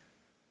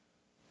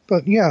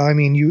 But yeah, I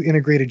mean, you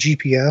integrate a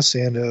GPS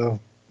and a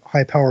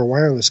high power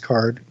wireless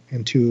card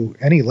into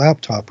any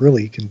laptop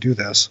really can do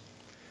this.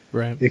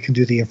 Right. It can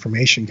do the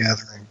information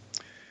gathering.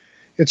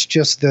 It's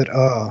just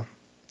that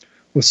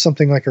with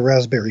something like a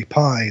Raspberry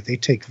Pi, they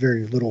take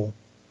very little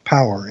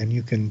power, and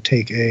you can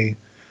take a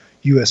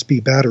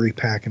USB battery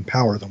pack and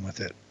power them with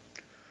it.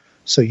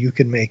 So you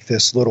can make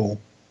this little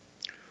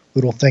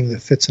thing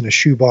that fits in a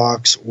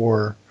shoebox,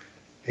 or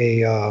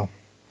you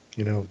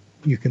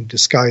can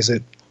disguise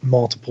it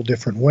multiple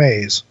different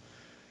ways,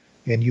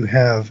 and you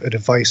have a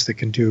device that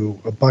can do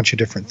a bunch of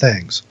different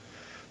things.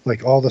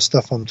 Like all the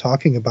stuff I'm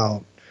talking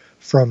about,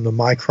 from the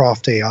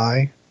Mycroft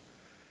AI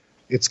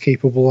it's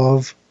capable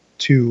of,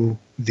 to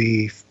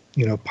the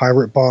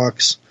Pirate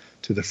Box,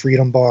 to the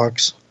Freedom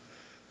Box,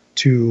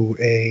 to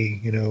a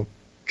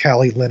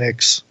Kali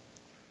Linux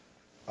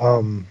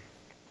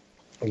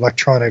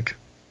electronic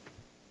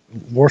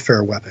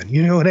warfare weapon.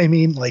 You know what I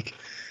mean? Like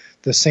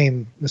the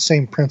same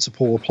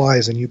principle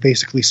applies, and you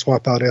basically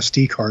swap out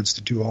SD cards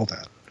to do all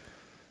that.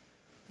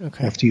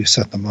 Okay. After you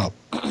set them up.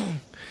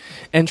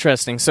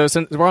 Interesting. So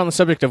since we're on the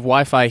subject of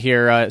Wi-Fi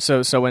here,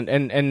 so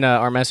in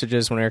our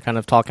messages when we were kind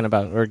of talking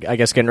about, or I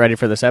guess getting ready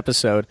for this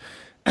episode,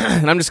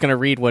 and I'm just going to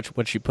read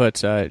what you put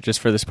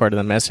just for this part of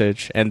the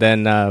message, and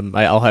then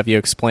I'll have you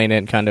explain it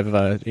and kind of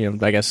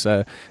I guess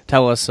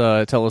tell us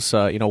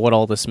what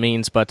all this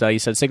means. But you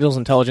said signals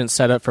intelligence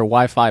set up for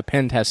Wi-Fi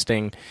pen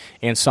testing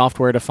and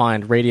software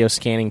defined radio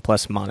scanning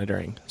plus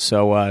monitoring.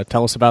 So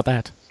tell us about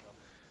that.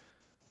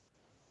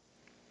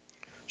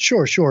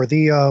 Sure.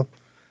 The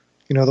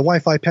the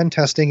Wi-Fi pen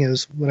testing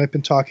is what I've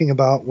been talking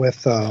about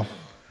with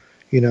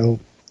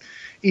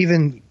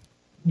even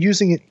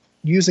using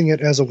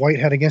it as a white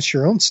hat against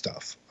your own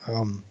stuff.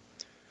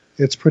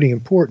 It's pretty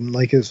important.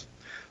 Like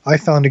I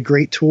found a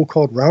great tool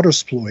called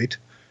Routersploit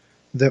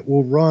that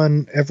will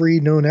run every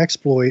known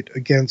exploit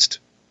against,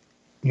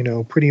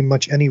 pretty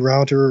much any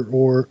router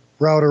or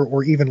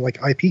even like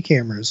IP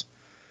cameras.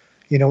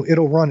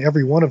 It'll run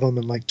every one of them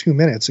in like 2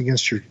 minutes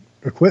against your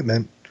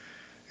equipment,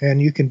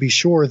 and you can be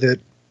sure that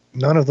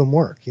none of them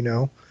work.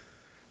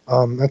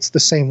 That's the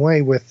same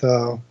way with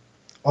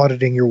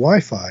auditing your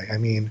Wi-Fi. I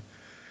mean,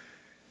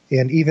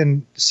 and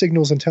even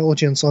signals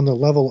intelligence on the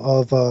level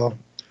of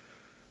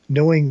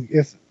knowing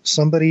if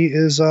somebody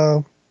is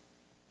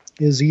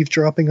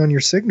eavesdropping on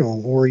your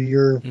signal, or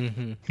you're,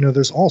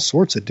 there's all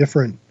sorts of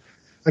different.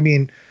 I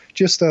mean,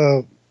 just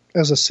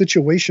as a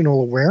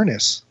situational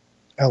awareness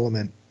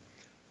element.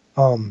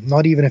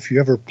 Not even if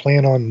you ever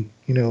plan on,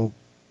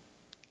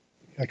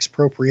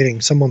 expropriating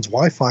someone's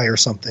Wi-Fi or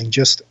something,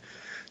 just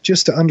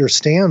to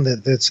understand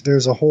that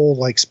there's a whole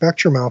like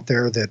spectrum out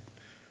there that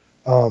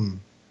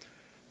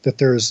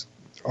there's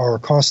are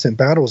constant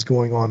battles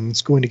going on, and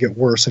it's going to get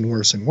worse and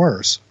worse and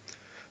worse.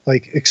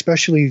 Like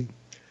especially,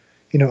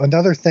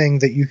 another thing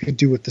that you could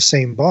do with the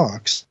same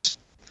box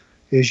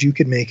is you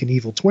could make an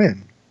evil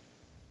twin.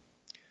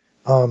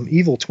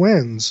 Evil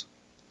twins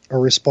are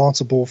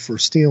responsible for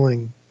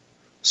stealing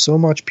so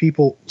much of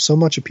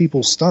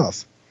people's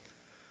stuff.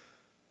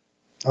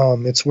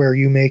 It's where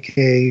you make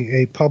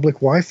a public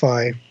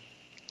Wi-Fi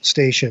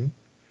station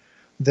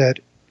that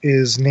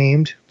is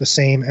named the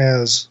same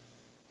as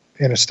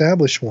an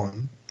established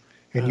one,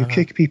 and you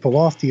kick people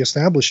off the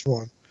established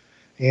one,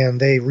 and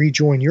they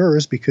rejoin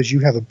yours because you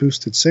have a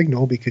boosted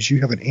signal, because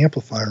you have an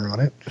amplifier on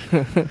it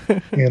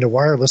and a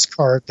wireless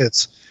card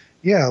that's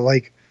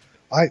like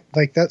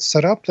that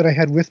setup that I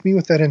had with me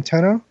with that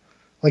antenna.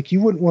 Like,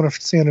 you wouldn't want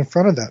to stand in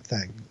front of that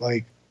thing.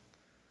 Like,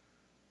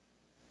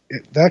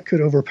 that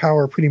could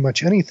overpower pretty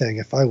much anything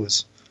if I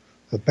was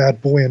a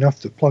bad boy enough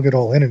to plug it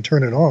all in and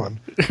turn it on.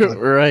 But,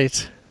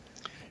 Right.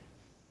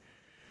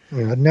 I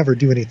mean, I'd never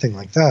do anything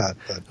like that.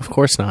 But Of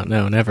course not.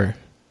 No, never.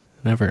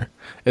 Never.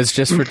 It's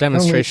just for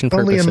demonstration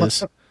only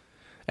purposes.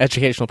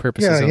 Educational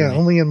purposes yeah, only. yeah,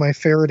 only in my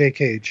Faraday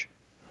cage.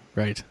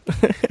 Right.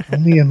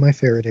 Only in my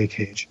Faraday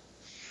cage.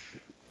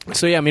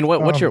 So yeah, I mean,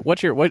 what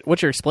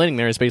you're explaining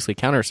there is basically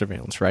counter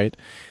surveillance, right?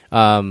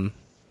 In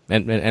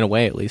a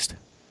way, at least.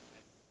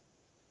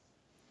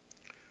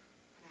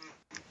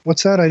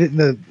 What's that? I didn't.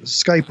 The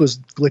Skype was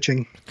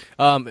glitching.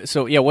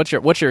 So yeah, what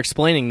you're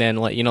explaining then,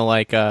 like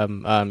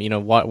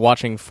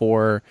watching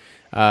for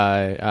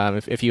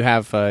if you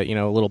have a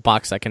little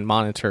box that can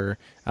monitor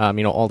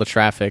all the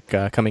traffic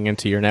coming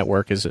into your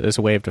network as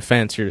a way of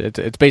defense.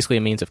 It's basically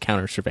a means of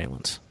counter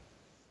surveillance.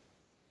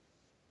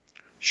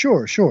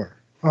 Sure.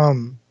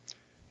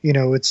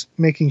 It's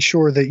making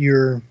sure that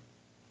you're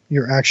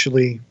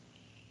actually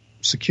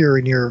secure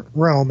in your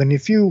realm, and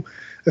if you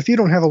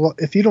don't have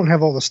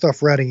all the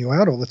stuff ratting you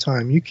out all the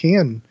time, you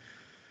can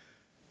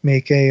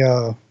make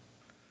a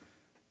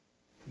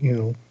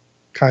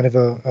kind of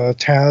a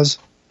TAS.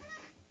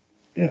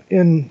 If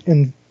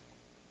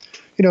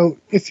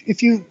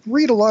you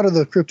read a lot of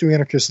the crypto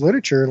anarchist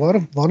literature, a lot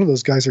of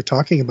those guys are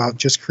talking about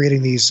just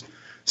creating these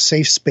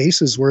safe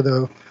spaces where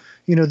the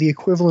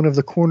equivalent of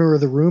the corner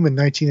of the room in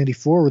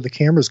 1984 where the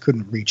cameras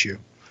couldn't reach you.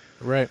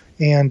 Right.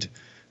 And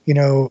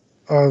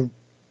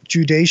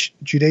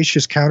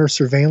judicious counter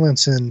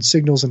surveillance and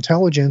signals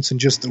intelligence and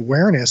just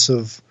awareness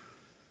of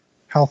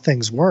how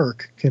things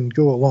work can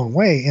go a long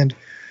way. And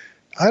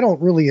I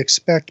don't really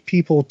expect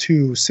people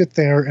to sit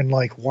there and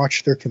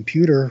watch their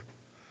computer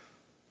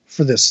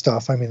for this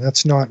stuff. I mean,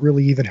 that's not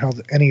really even how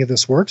any of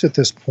this works at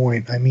this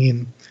point. I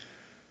mean,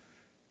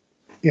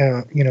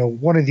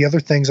 one of the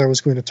other things I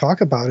was going to talk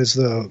about is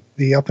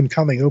the up and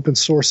coming open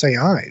source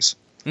AIs.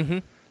 Mm-hmm.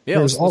 Yeah,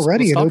 there's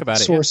already an open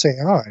source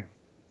AI.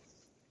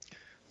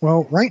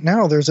 Well, right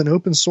now there's an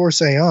open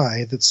source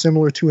AI that's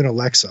similar to an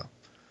Alexa,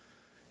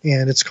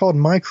 and it's called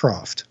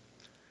Mycroft.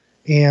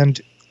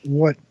 And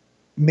what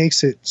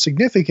makes it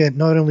significant,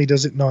 not only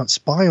does it not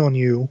spy on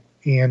you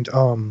and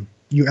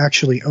you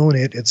actually own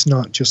it, it's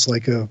not just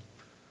like a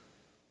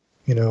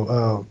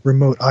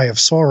remote Eye of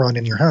Sauron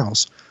in your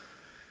house.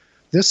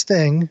 This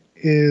thing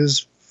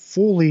is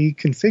fully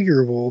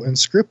configurable and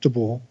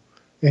scriptable,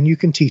 and you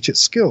can teach it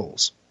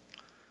skills.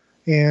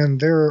 And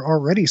there are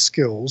already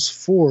skills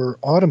for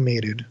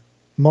automated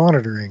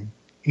monitoring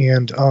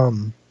and,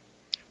 a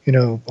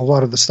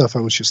lot of the stuff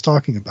I was just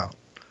talking about.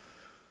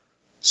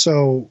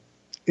 So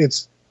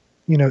it's,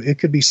 it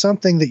could be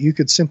something that you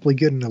could simply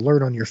get an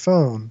alert on your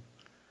phone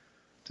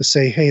to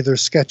say, hey,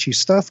 there's sketchy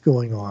stuff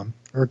going on,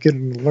 or get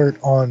an alert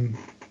on,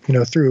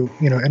 through,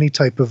 any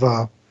type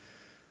of,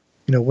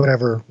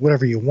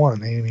 whatever you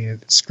want. I mean,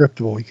 it's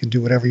scriptable. You can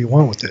do whatever you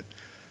want with it.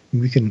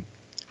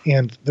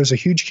 And there's a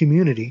huge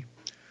community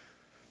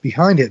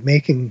behind it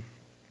making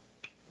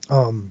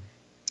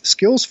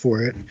skills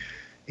for it,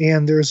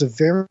 and there's a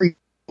very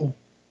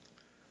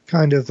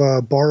kind of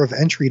bar of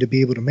entry to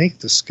be able to make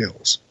the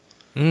skills.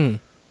 It's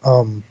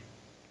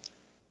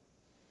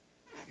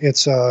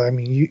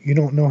you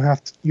don't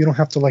have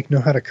to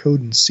know how to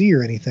code in C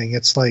or anything.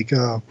 It's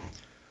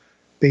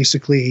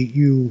basically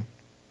you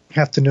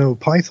have to know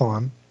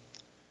Python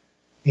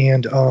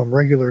and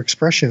regular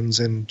expressions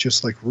and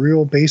just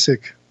real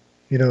basic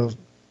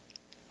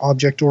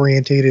object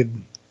oriented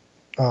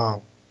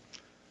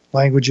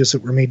languages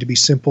that were made to be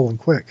simple and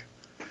quick.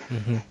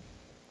 Mm-hmm.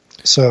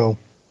 So,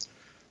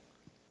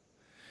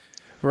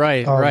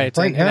 right.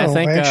 And now,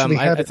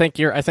 I think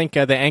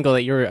the angle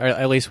that you're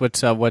at least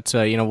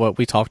what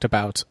we talked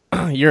about.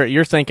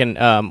 you're thinking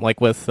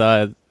with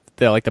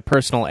the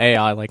personal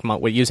AI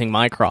using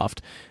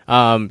Mycroft.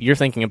 You're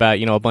thinking about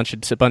a bunch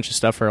of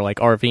stuff for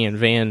RV and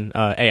van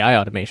AI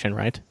automation,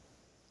 right?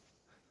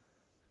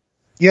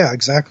 Yeah,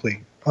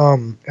 exactly.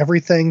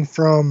 Everything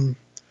from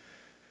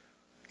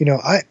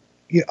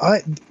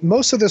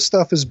most of this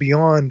stuff is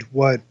beyond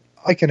what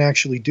I can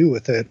actually do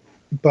with it,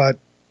 but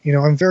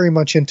I'm very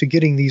much into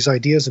getting these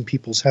ideas in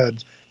people's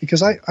heads,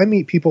 because I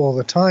meet people all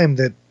the time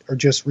that are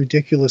just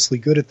ridiculously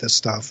good at this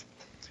stuff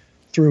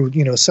through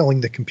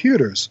selling the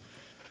computers.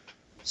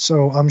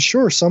 So I'm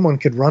sure someone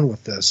could run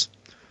with this.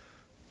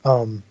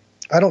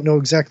 I don't know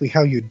exactly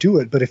how you do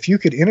it, but if you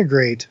could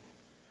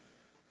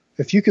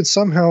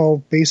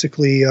somehow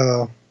basically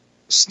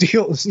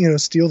steal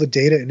the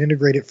data and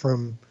integrate it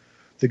from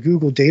the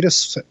Google data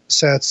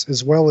sets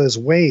as well as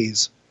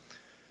Waze,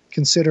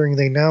 considering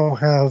they now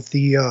have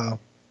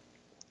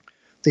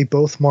they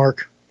both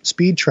mark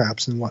speed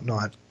traps and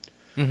whatnot.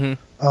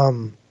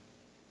 Mm-hmm.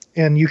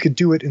 And you could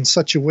do it in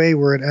such a way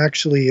where it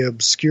actually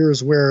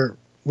obscures where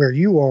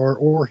you are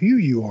or who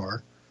you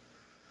are.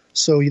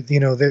 So,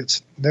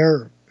 that's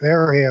their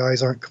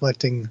AIs aren't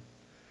collecting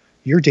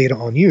your data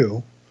on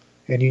you,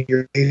 and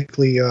you're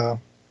basically,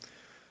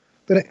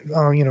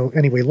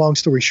 anyway, long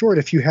story short,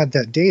 if you had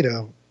that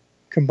data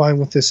combined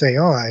with this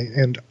AI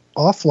and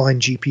offline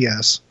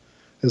GPS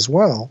as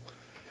well,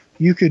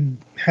 you could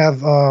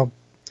have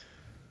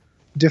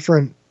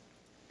different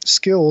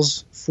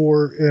skills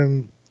for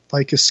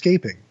like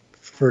escaping.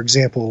 For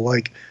example,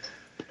 like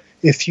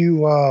if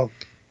you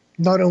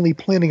not only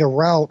planning a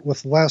route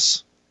with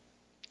less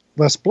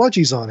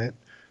bludgies on it,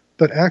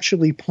 but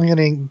actually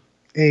planning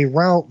a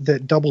route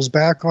that doubles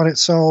back on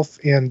itself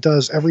and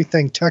does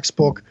everything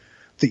textbook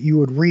that you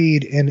would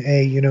read in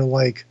a,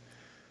 like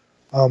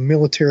a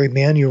military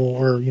manual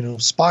or,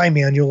 spy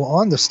manual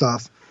on the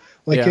stuff.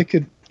 Like it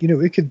could,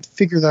 it could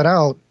figure that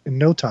out in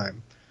no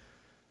time.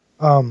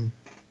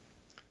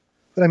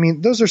 But I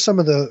mean, those are some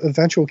of the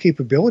eventual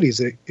capabilities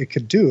that it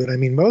could do. And I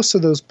mean, most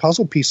of those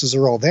puzzle pieces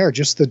are all there,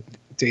 just the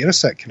data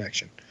set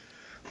connection,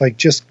 like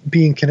just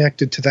being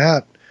connected to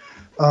that.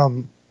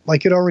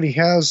 Like it already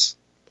has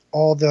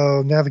all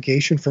the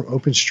navigation from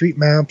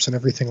OpenStreetMaps and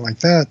everything like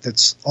that.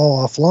 That's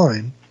all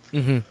offline.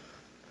 Mm-hmm.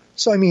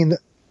 So, I mean,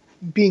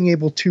 being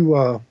able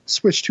to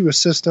switch to a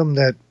system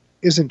that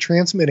isn't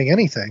transmitting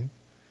anything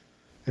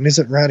and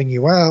isn't ratting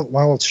you out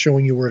while it's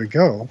showing you where to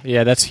go.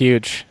 Yeah, that's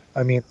huge.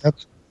 I mean,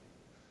 that's...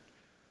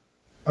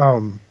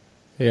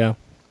 yeah.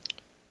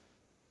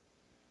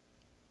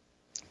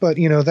 But,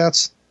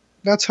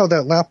 that's how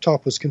that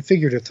laptop was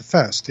configured at the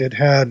Fest. It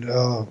had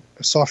a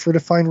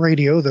software-defined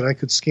radio that I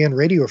could scan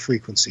radio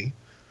frequency.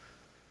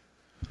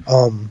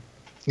 And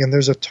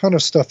there's a ton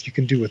of stuff you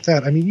can do with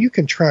that. I mean, you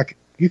can track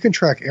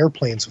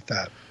airplanes with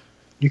that.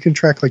 You can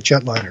track like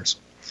jetliners.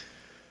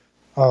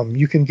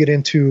 You can get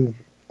into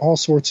all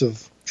sorts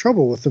of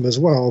trouble with them as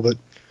well, but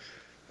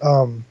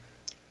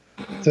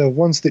the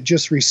ones that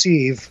just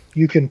receive,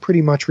 you can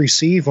pretty much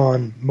receive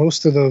on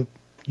most of the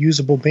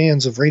usable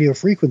bands of radio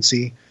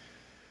frequency.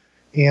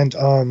 And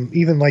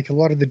even like a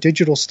lot of the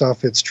digital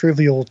stuff, it's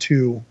trivial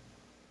to,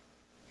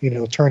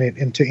 turn it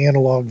into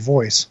analog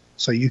voice.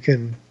 So you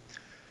can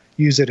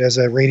use it as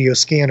a radio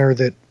scanner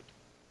that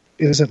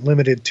isn't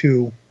limited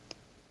to,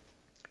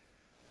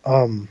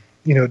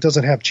 it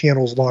doesn't have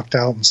channels locked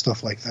out and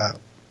stuff like that.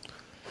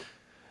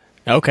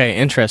 Okay,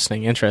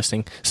 interesting.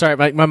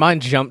 Sorry, my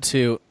mind jumped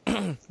to,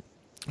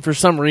 for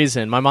some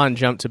reason,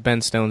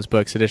 Ben Stone's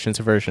books, Editions,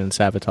 Aversion, and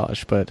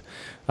Sabotage, but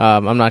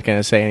I'm not going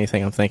to say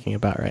anything I'm thinking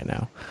about right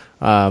now.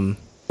 I'm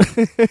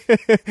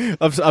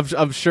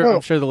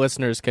sure the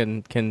listeners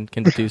can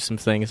do some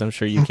things. I'm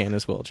sure you can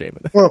as well,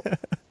 Jamin.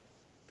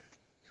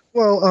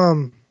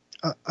 well,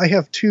 I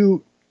have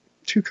two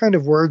kind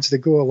of words that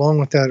go along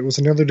with that. It was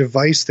another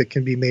device that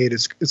can be made.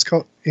 It's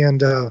called a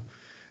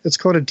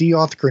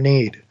deauth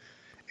grenade,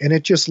 and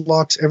it just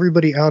locks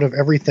everybody out of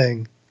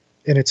everything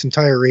in its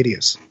entire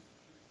radius.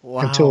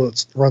 Wow. Until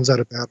it runs out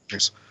of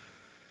batteries.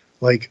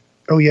 Like,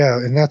 oh yeah,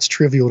 and that's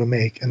trivial to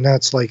make, and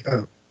that's like,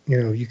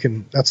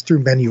 that's through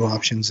menu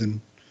options and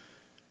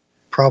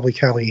probably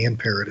Kali and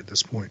Parrot at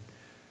this point.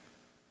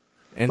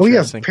 Oh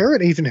yeah,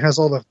 Parrot even has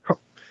all the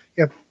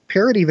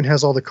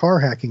car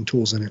hacking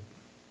tools in it.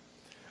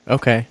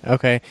 Okay.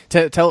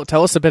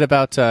 Tell us a bit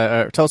about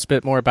tell us a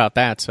bit more about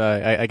that.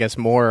 I guess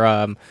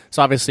more.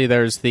 So obviously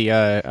there's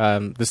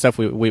the stuff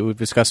we've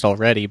discussed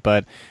already,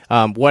 but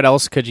what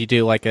else could you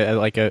do? Like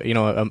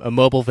a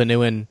mobile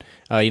Venuan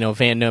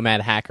van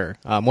nomad hacker.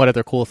 What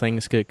other cool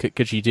things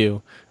could you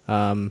do?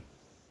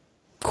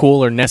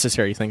 Cool or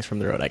necessary things from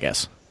the road, I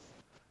guess.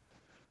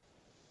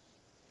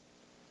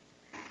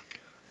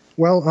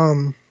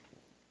 Well,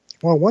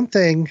 one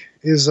thing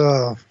is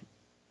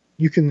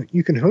you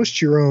can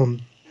host your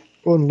own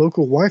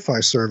local Wi-Fi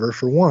server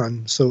for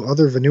one, so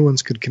other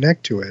Venuans could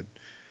connect to it,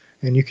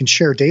 and you can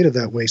share data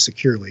that way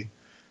securely.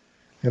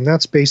 And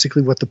that's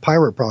basically what the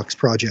Pirate Box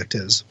project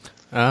is.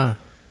 Ah.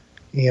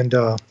 And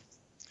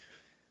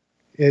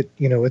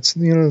it's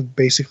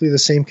basically the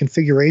same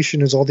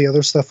configuration as all the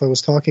other stuff I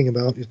was talking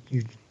about.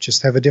 You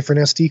just have a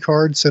different SD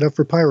card set up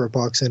for Pirate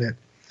Box in it.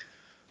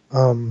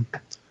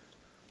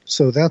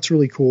 So that's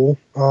really cool.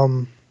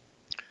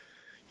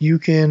 You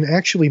can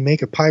actually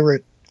make a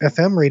pirate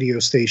FM radio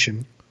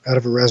station out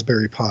of a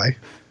Raspberry Pi.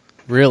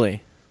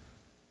 Really?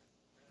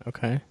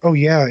 Okay. Oh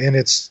yeah, and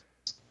it's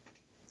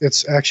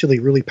actually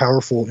really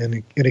powerful,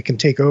 and it can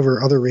take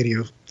over other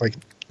radio, like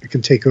it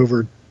can take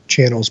over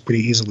channels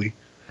pretty easily.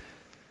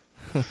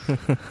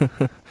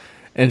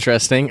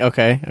 Interesting.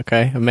 Okay.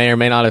 I may or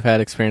may not have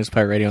had experience with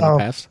pirate radio in the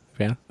past.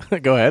 Yeah.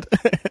 Go ahead.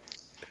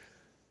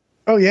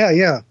 Oh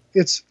yeah.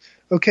 It's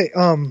okay.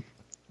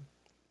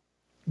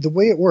 The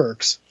way it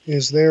works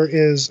is there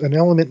is an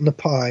element in the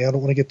Pi. I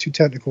don't want to get too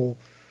technical,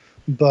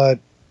 but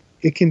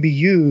it can be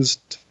used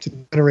to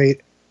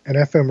generate an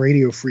FM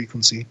radio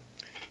frequency,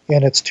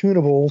 and it's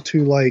tunable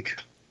to like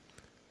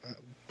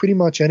pretty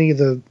much any of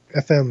the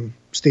FM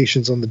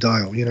stations on the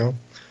dial,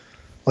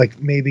 like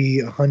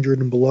maybe 100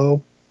 and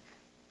below.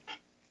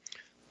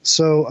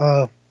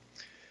 So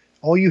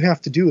all you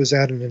have to do is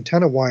add an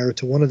antenna wire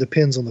to one of the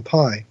pins on the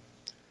Pi,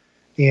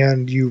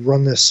 and you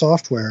run this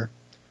software,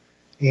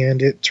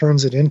 and it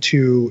turns it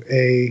into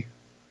a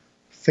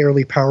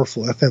fairly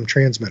powerful FM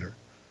transmitter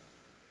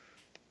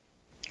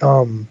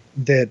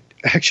that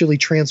actually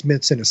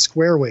transmits in a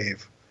square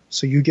wave.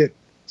 So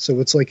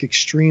it's like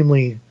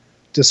extremely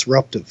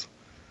disruptive.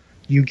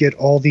 You get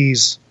all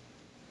these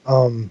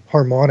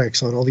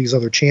harmonics on all these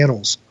other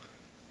channels,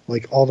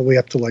 like all the way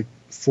up to like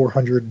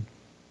 400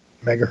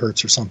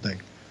 megahertz or something.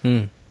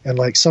 And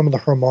like some of the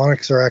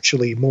harmonics are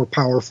actually more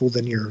powerful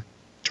than your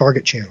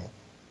target channel.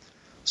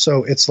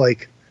 So it's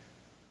like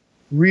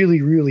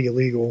really, really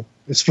illegal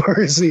as far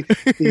as the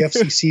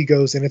FCC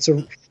goes. And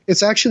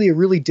it's actually a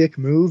really dick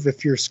move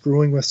if you're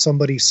screwing with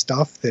somebody's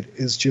stuff that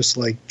is just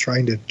like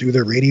trying to do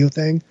their radio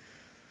thing.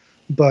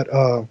 But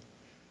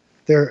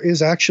there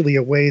is actually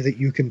a way that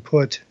you can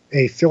put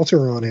a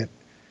filter on it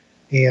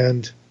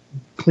and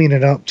clean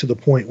it up to the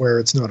point where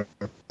it's not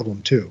a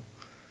problem too.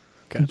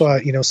 Gotcha.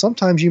 But, you know,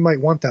 sometimes you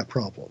might want that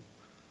problem.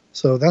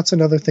 So that's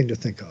another thing to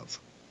think of.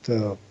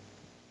 The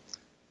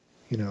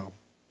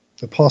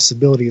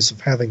possibilities of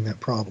having that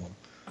problem,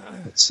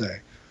 let's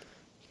say.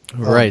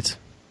 Right.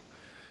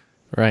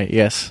 Right.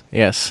 Yes.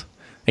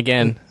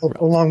 Again,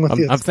 along with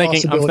I'm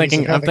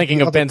thinking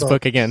of Ben's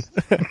book again.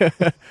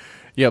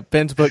 Yeah,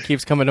 Ben's book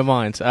keeps coming to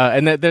mind.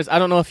 And there's, I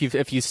don't know if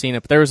you've seen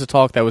it, but there was a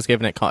talk that was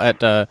given at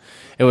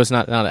it was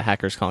not at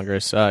Hackers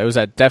Congress. It was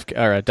at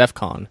DEF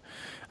CON,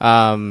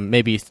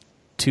 maybe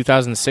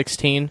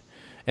 2016,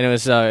 and it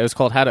was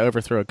called How to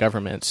Overthrow a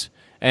Government.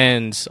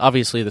 And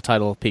obviously the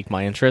title piqued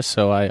my interest,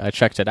 so I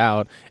checked it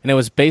out. And it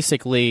was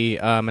basically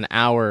an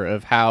hour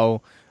of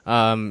how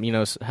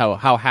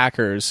how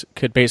hackers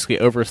could basically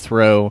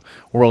overthrow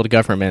world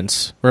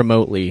governments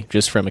remotely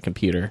just from a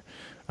computer.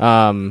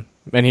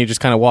 And he just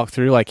kind of walked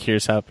through like,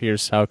 here's how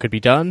it could be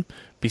done.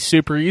 Be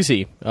super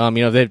easy.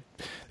 They've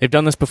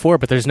done this before,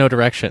 but there's no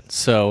direction.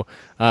 So,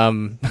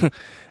 but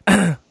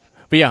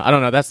yeah, I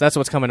don't know. That's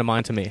what's coming to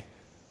mind to me,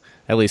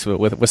 at least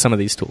with some of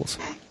these tools.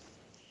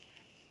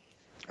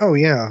 Oh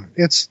yeah,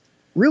 it's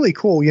really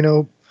cool. You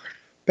know,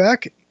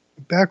 back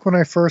when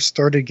I first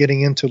started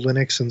getting into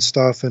Linux and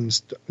stuff, and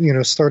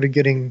started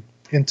getting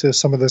into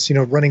some of this,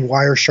 running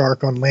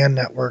Wireshark on LAN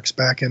networks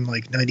back in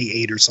like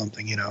 '98 or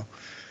something.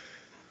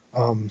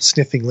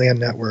 Sniffing LAN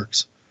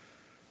networks.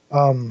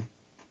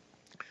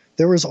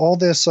 There was all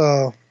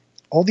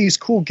these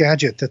cool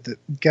gadgets that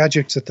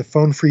the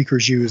phone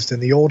phreakers used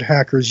and the old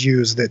hackers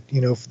used that,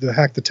 to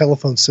hack the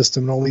telephone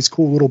system, and all these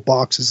cool little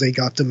boxes they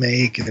got to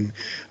make. And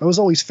I was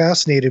always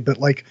fascinated, but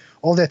like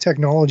all that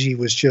technology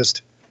was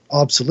just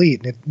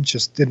obsolete, and it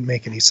just didn't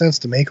make any sense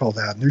to make all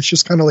that. And there's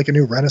just kind of like a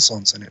new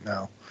renaissance in it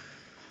now.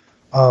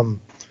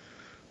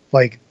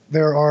 Like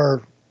there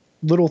are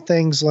little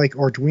things like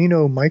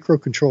Arduino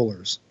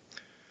microcontrollers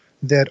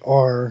that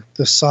are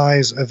the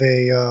size of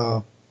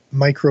a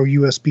micro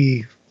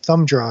USB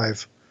thumb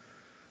drive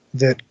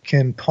that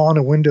can pawn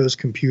a Windows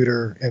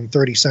computer in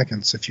 30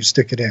 seconds if you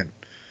stick it in.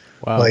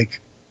 Wow.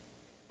 Like,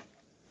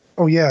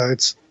 oh yeah,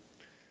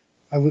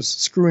 I was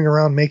screwing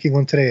around making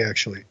one today,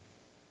 actually.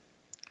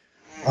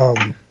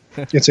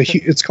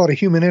 It's called a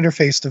human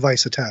interface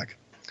device attack.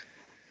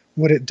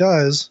 What it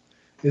does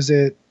is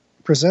it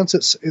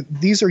presents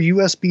these are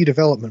USB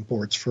development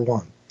boards for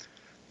one.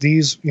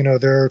 These,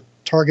 their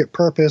target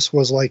purpose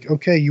was like,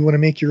 okay, you want to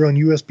make your own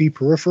USB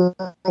peripheral?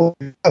 Oh,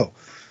 all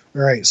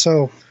right.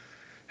 So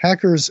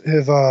hackers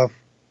have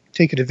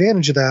taken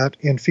advantage of that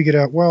and figured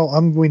out, well,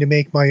 I'm going to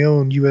make my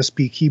own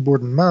USB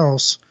keyboard and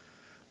mouse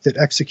that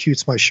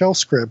executes my shell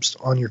scripts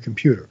on your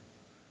computer.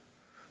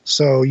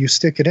 So you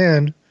stick it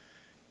in,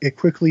 it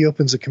quickly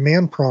opens a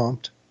command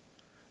prompt,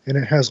 and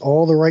it has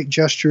all the right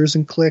gestures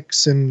and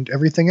clicks and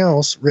everything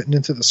else written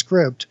into the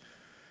script.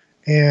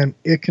 And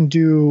it can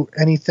do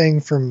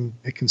anything from,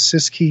 it can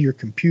syskey your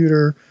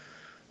computer,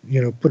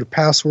 put a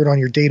password on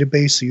your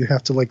database so you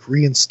have to like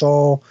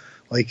reinstall.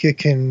 Like it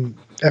can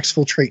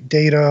exfiltrate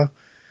data.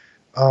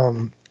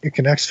 It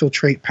can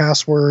exfiltrate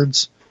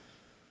passwords.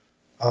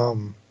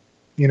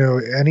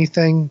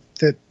 Anything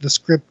that the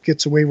script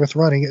gets away with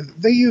running.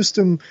 They used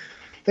them.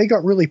 They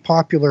got really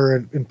popular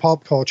in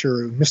pop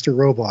culture. Mr.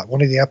 Robot,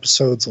 one of the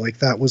episodes like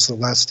that was the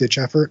last ditch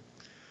effort.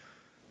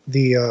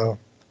 The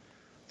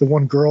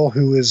one girl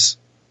who is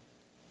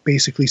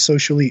basically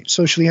socially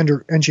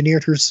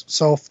engineered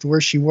herself to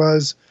where she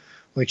was.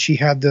 Like she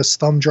had this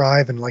thumb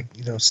drive and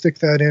stick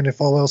that in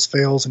if all else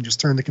fails and just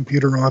turn the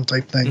computer on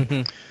type thing.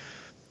 Mm-hmm.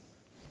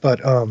 But,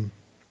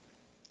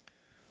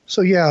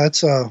 so yeah,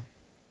 it's,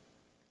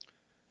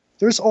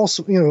 there's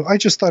also, I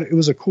just thought it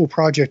was a cool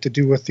project to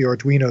do with the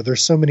Arduino.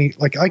 There's so many,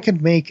 like I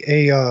could make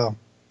a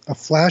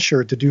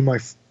flasher to do my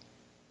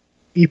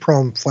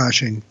EEPROM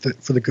flashing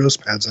for the ghost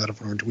pads out of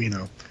an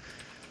Arduino.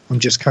 I'm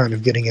just kind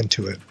of getting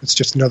into it. It's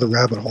just another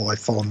rabbit hole I've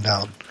fallen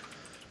down.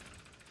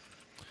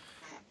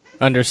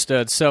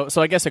 Understood. So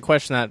I guess a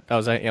question that I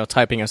was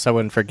typing so I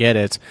wouldn't forget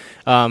it.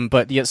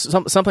 But yes,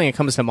 something that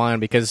comes to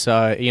mind because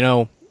I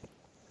know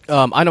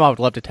I would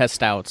love to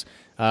test out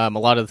a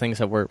lot of the things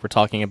that we're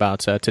talking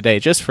about today,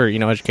 just for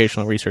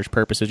educational research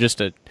purposes. Just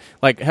to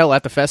hell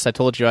at the fest, I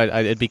told you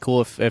it'd be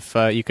cool if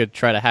you could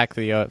try to hack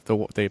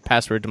the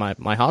password to my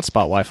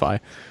hotspot Wi-Fi.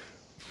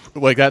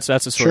 Like that's the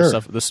sort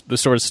of stuff. The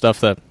sort of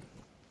stuff that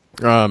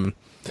that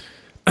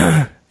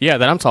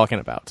I'm talking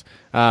about.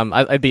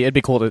 It'd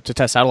be cool to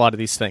test out a lot of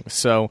these things.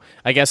 So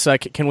I guess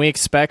can we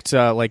expect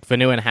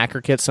Vanu and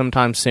HackerKit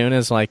sometime soon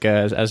as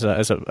as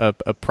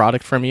a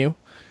product from you?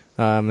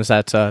 Is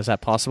that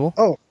possible?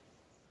 Oh,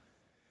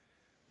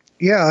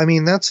 Yeah, I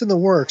mean, that's in the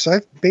works.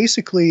 I've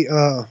basically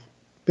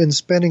been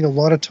spending a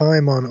lot of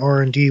time on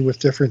R&D with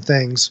different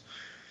things.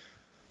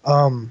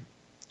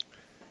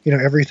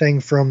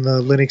 Everything from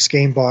the Linux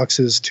game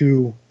boxes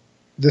to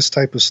this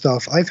type of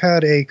stuff. I've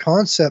had a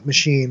concept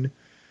machine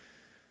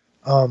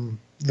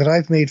that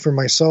I've made for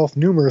myself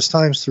numerous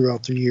times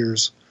throughout the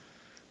years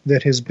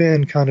that has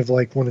been kind of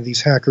like one of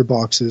these hacker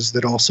boxes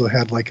that also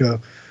had like a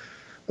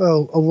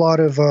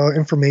lot of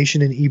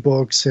information in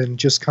ebooks and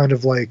just kind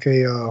of like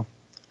a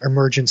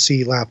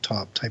emergency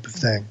laptop type of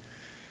thing.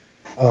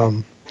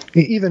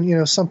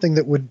 Even, something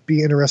that would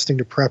be interesting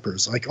to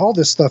preppers. Like all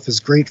this stuff is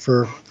great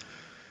for,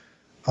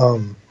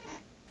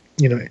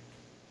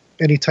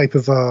 any type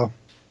of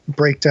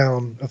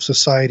breakdown of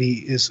society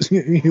is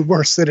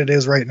worse than it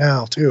is right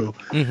now too.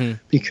 Mm-hmm.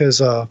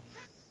 Because,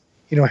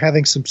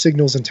 having some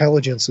signals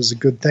intelligence is a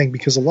good thing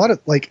because a lot of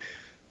I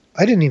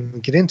didn't even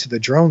get into the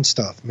drone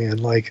stuff, man.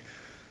 Like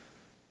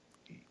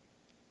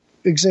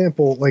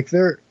example,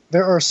 there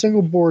are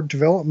single board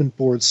development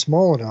boards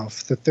small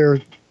enough that they're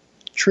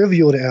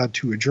trivial to add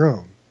to a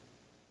drone.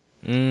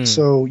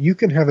 So you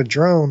can have a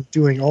drone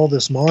doing all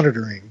this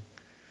monitoring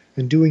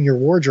and doing your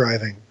war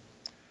driving.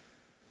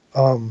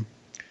 And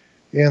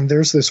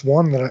there's this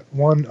one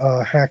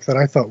hack that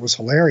I thought was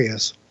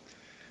hilarious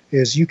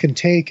is you can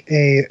take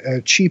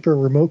a cheaper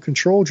remote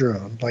control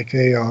drone, like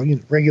a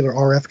regular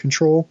RF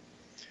control,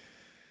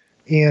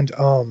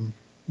 and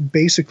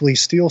basically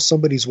steal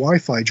somebody's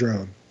Wi-Fi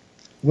drone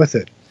with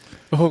it.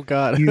 Oh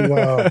God! You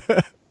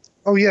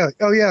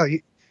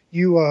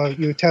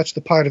you attach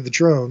the pi to the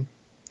drone,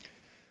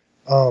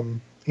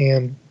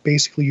 and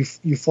basically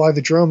you fly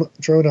the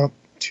drone up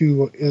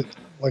to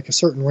like a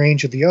certain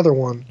range of the other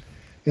one,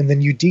 and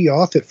then you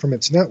de-auth it from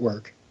its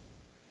network,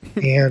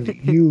 and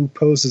you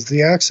pose as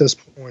the access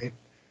point.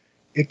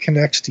 It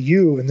connects to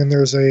you, and then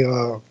there's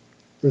a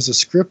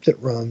script that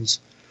runs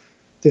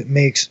that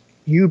makes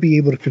you be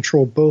able to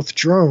control both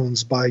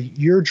drones by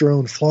your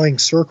drone flying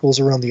circles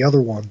around the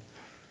other one.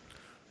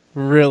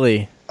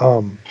 Really?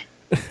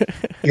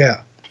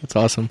 Yeah. That's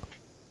awesome.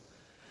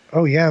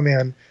 Oh yeah,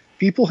 man.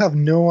 People have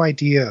no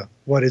idea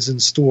what is in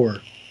store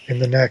in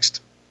the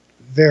next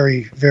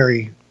very,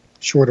 very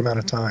short amount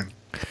of time.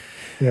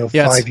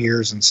 5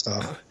 years and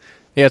stuff.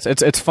 Yeah,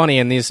 it's funny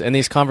in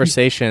these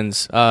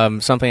conversations.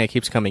 Something that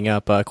keeps coming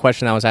up. A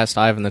question that was asked to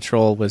Ivan the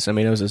Troll was,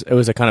 it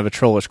was a kind of a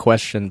trollish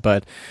question,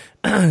 but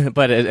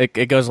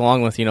it goes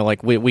along with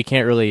we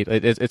can't really.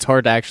 It's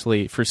hard to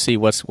actually foresee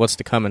what's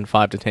to come in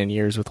 5 to 10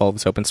 years with all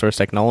this open source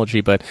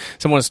technology. But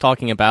someone was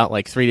talking about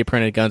 3D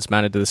printed guns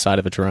mounted to the side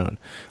of a drone.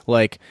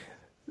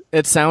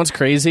 It sounds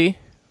crazy,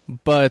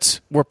 but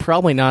we're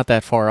probably not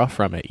that far off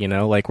from it.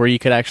 Where you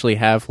could actually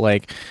have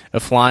a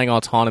flying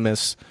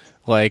autonomous.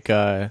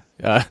 A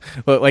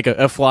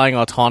flying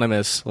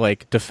autonomous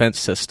defense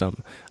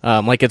system.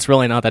 It's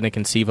really not that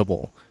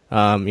inconceivable.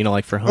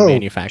 For home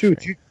manufacturing.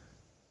 Dude,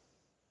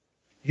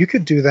 you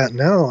could do that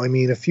now. I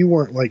mean, if you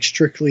weren't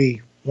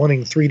strictly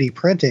wanting 3D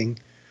printing,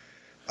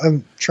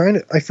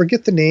 I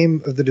forget the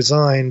name of the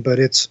design, but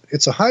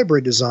it's a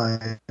hybrid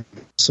design.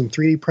 Some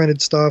 3D printed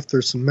stuff.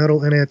 There's some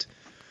metal in it,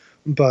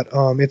 but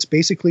it's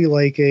basically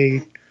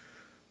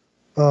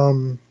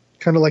kind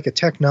of like a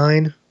Tech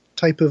 9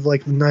 type of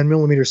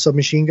 9mm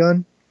submachine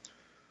gun.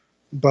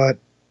 But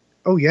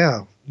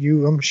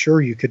I'm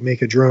sure you could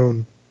make a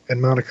drone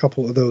and mount a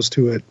couple of those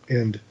to it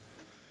and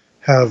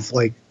have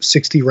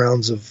 60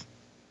 rounds of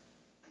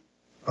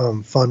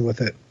fun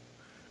with it.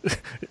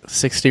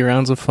 60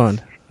 rounds of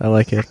fun. I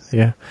like it.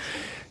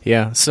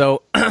 Yeah.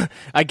 So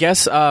I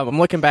guess I'm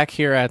looking back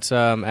here at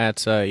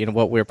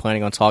what we were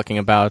planning on talking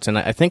about, and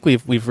I think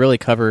we've really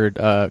covered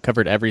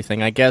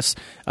everything. I guess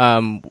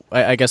one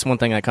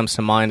thing that comes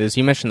to mind is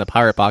you mentioned the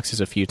pirate boxes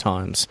a few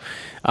times.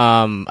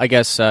 I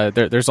guess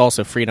there's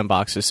also freedom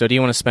boxes. So do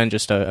you want to spend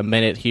just a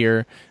minute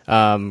here,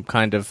 sure,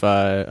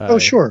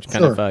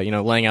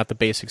 laying out the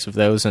basics of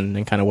those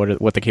and kind of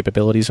what the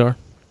capabilities are?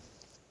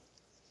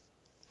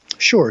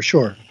 Sure.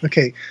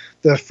 Okay.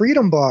 The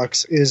Freedom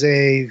Box is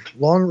a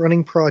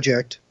long-running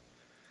project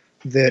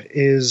that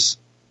is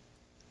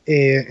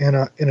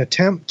an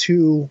attempt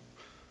to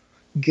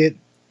get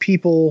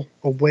people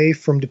away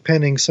from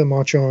depending so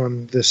much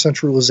on the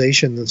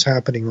centralization that's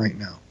happening right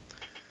now.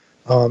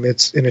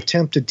 It's an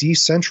attempt to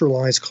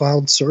decentralize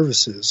cloud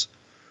services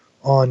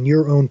on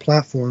your own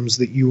platforms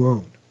that you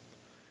own,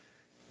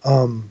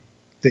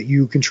 that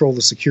you control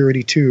the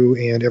security to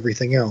and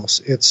everything else.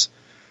 It's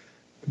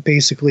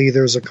basically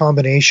there's a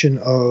combination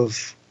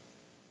of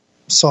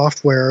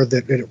software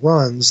that it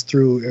runs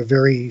through a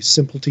very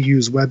simple to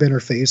use web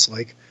interface,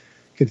 like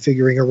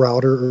configuring a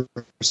router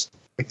or something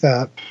like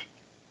that.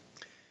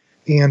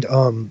 And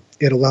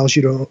it allows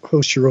you to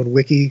host your own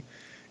wiki.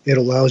 It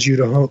allows you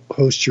to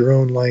host your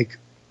own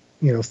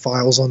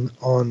files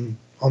on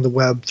the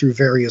web through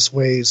various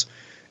ways,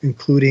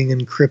 including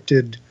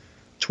encrypted.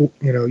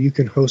 You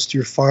can host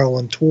your file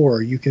on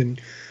Tor. You can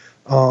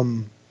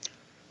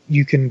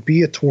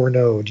be a Tor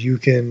node. You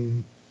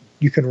can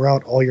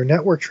route all your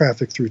network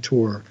traffic through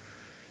Tor.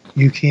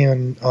 You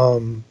can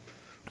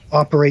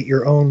operate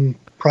your own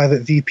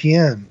private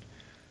VPN.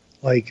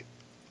 Like,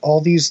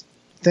 all these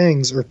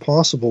things are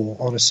possible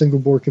on a single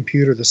board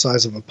computer the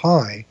size of a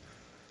pie,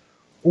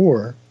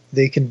 or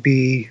they can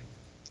be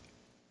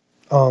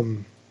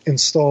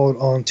installed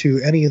onto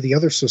any of the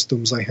other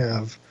systems I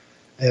have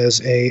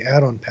as a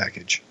add-on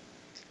package.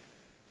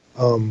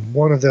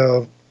 One of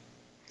the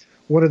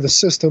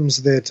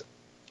systems that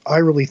I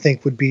really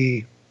think would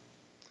be,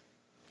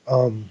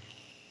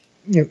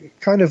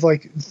 kind of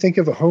like, think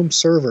of a home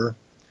server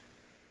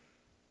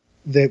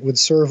that would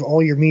serve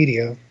all your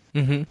media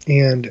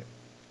and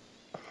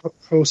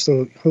host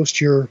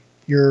your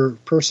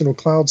personal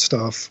cloud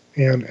stuff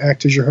and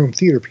act as your home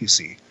theater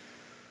PC.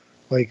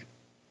 Like,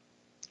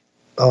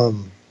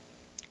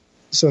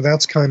 so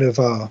that's kind of,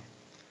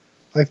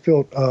 I've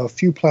built a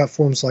few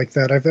platforms like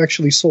that. I've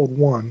actually sold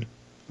one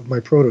of my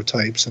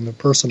prototypes, and the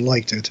person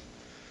liked it.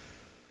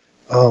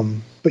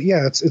 But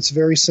yeah, it's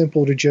very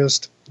simple to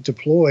just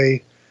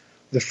deploy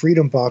the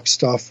Freedom Box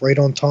stuff right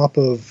on top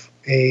of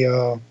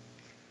a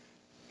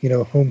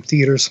home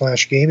theater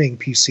 / gaming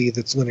PC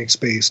that's Linux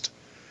based,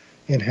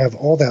 and have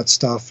all that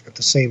stuff at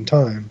the same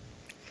time.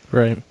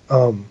 Right.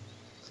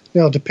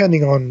 Now,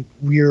 depending on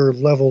your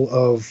level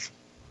of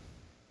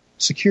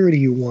security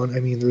you want, I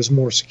mean, there's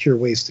more secure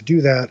ways to do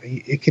that.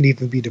 It can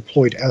even be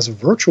deployed as a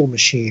virtual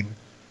machine.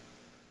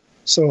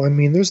 So, I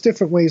mean, there's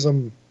different ways.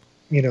 I'm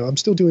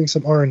still doing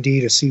some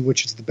R&D to see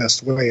which is the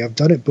best way. I've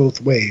done it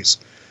both ways.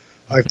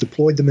 I've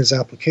deployed them as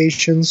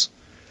applications,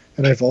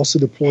 and I've also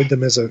deployed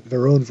them as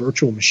their own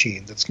virtual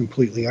machine that's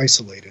completely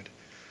isolated.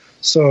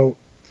 So,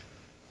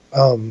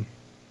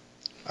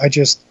 I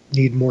just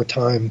need more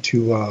time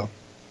to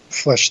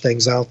flesh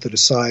things out to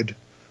decide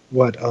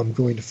what I'm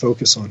going to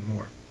focus on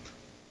more.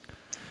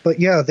 But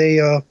yeah,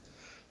 they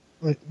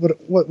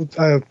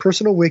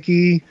personal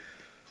wiki,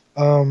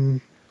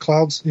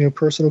 clouds,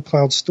 personal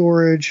cloud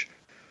storage.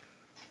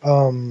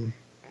 I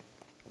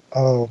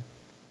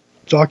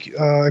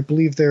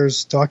believe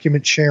there's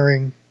document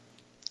sharing.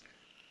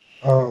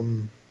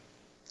 And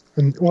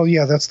well,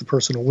 yeah, that's the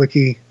personal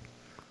wiki.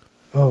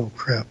 Oh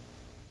crap!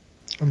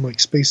 I'm like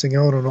spacing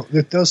out on all.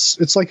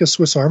 It's like a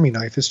Swiss Army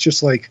knife. It's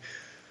just like,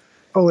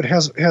 it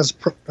has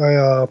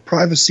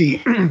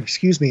privacy.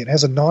 Excuse me. It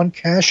has a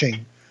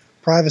non-caching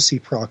privacy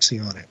proxy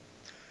on it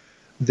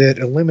that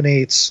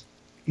eliminates,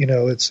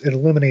 it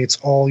eliminates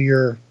all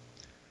your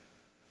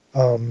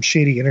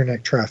shady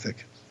internet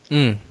traffic.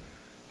 It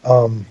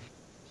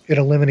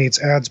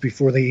eliminates ads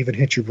before they even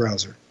hit your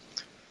browser.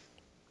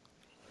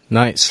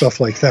 Nice.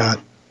 Stuff like that.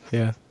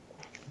 Yeah.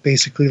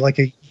 Basically like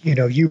a,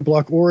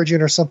 uBlock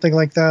origin or something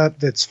like that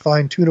that's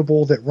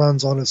fine-tunable, that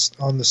runs on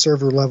the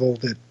server level,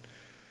 that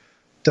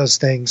does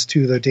things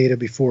to the data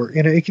before.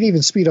 And it can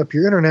even speed up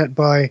your internet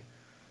by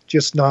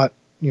just not,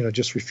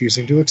 just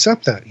refusing to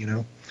accept that,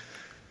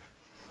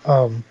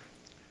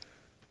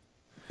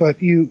 But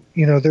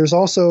there's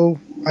also,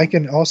 I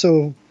can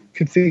also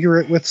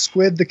configure it with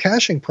Squid, the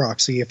caching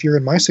proxy, if you're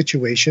in my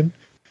situation,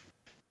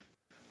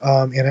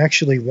 and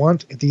actually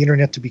want the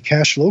internet to be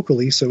cached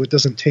locally so it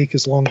doesn't take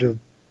as long to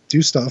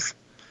do stuff.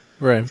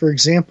 Right. For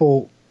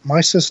example,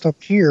 my system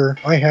here,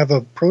 I have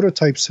a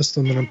prototype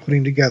system that I'm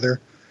putting together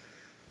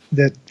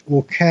that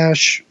will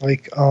cache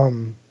like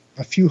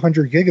a few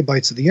hundred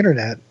gigabytes of the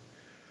internet.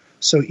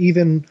 So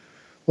even,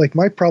 like,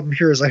 my problem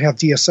here is I have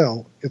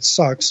DSL. It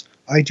sucks.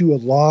 I do a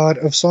lot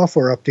of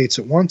software updates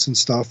at once and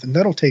stuff, and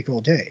that'll take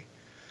all day.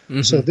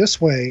 Mm-hmm. So this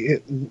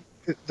way,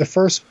 the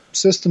first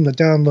system that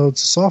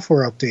downloads the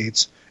software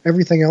updates,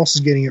 everything else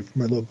is getting it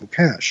from my local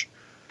cache.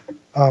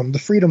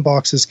 The Freedom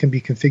Boxes can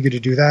be configured to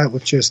do that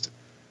with just,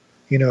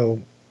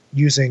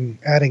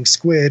 adding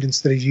Squid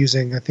instead of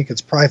using, I think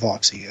it's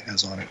Privoxy it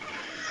has on it.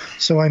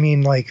 So, I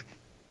mean, like,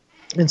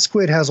 and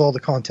Squid has all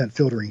the content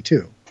filtering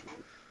too.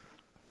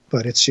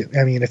 But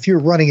if you're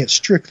running it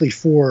strictly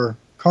for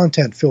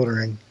content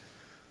filtering,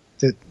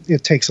 that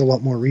it takes a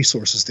lot more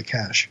resources to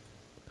cache.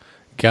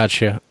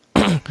 Gotcha.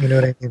 You know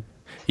what I mean?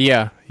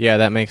 Yeah,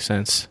 that makes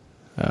sense.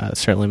 That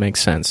certainly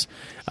makes sense.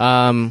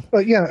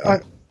 But yeah,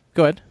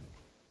 go ahead.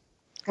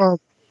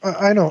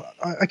 I know.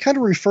 I kind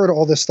of refer to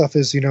all this stuff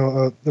as,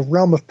 the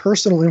realm of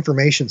personal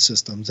information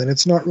systems, and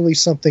it's not really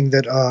something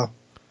that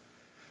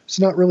it's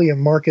not really a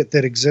market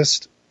that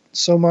exists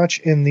so much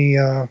in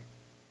the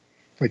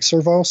like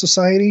servile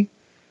society,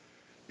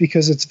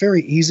 because it's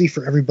very easy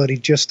for everybody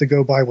just to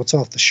go buy what's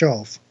off the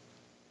shelf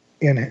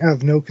and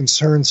have no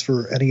concerns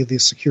for any of the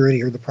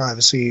security or the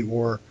privacy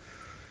or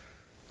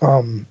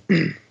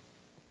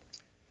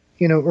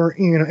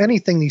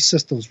anything these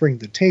systems bring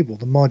to the table,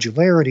 the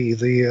modularity,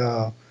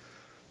 the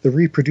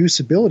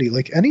reproducibility,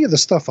 like any of the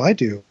stuff I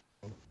do,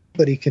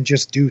 anybody can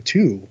just do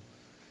too,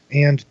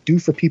 and do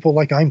for people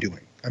like I'm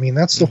doing. I mean,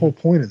 that's the whole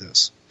point of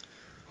this.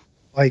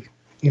 Like,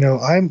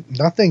 I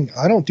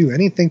don't do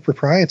anything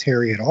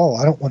proprietary at all.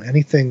 I don't want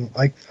anything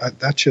like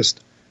that's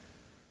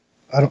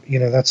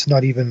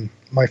not even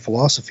my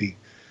philosophy.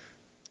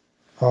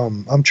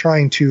 I'm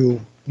trying to,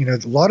 a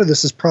lot of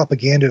this is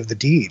propaganda of the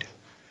deed.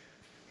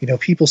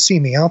 People see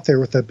me out there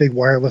with a big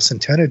wireless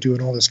antenna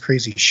doing all this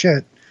crazy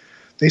shit.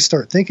 they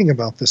start thinking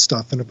about this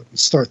stuff and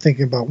start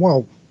thinking about,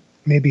 well,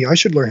 maybe I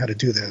should learn how to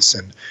do this.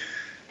 And,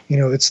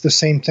 it's the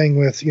same thing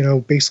with,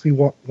 basically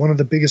one of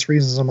the biggest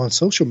reasons I'm on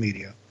social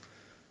media.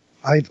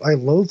 I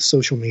loathe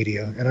social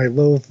media, and I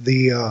loathe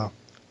the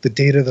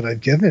data that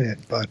I've given it,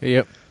 but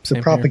the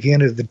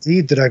propaganda, the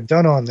deed that I've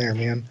done on there,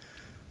 man,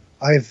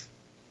 I've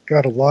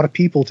got a lot of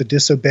people to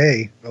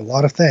disobey a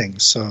lot of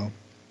things, or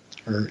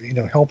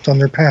helped on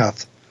their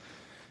path.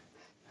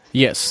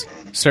 Yes,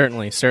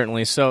 certainly.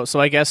 So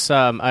I guess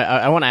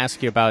I want to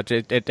ask you about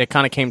it. It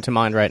kind of came to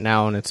mind right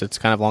now, and it's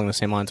kind of along the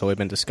same lines that we've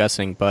been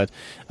discussing. But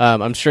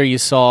I'm sure you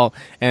saw,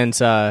 and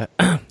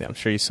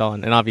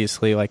and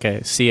obviously, like,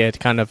 I see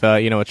it, kind of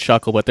a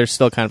chuckle, but there's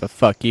still kind of a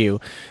fuck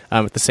you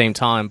at the same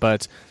time.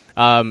 But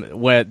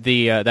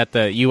that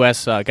the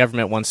U.S.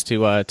 Government wants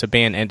to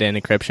ban end-to-end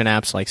encryption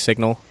apps like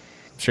Signal.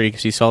 I'm sure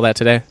you saw that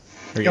today.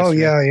 Oh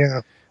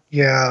yeah.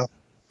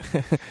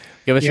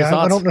 Give us your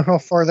thoughts. I don't know how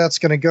far that's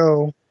going to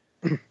go.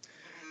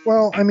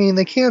 Well, I mean,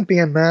 they can't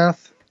ban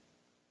math.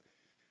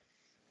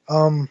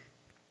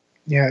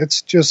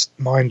 It's just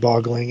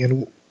mind-boggling.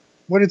 And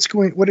what it's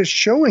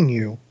showing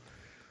you,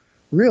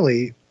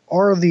 really,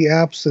 are the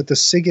apps that the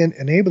SIGINT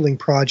enabling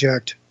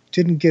project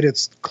didn't get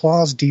its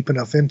claws deep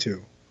enough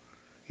into.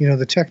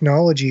 The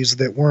technologies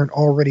that weren't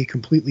already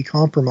completely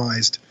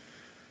compromised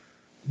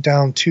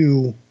down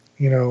to,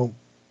 the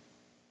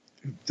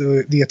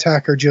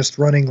attacker just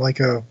running like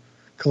a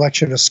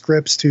collection of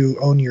scripts to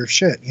own your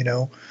shit,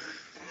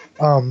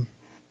 I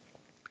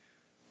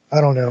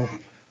don't know.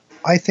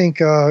 I think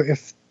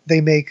if they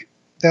make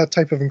that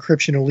type of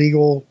encryption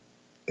illegal,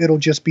 it'll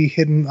just be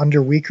hidden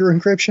under weaker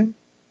encryption.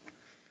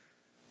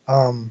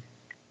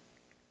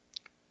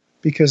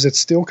 Because it's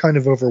still kind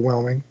of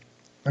overwhelming.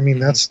 I mean,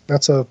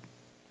 that's a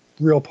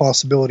real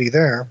possibility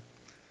there.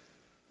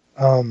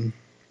 I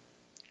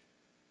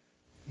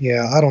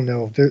don't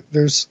know.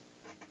 There's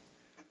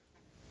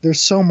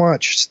so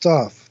much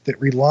stuff that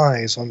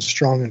relies on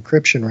strong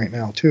encryption right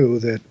now too,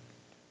 that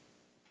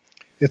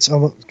it's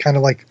almost kind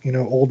of like,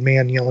 old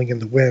man yelling in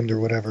the wind or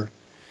whatever.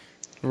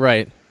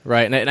 Right.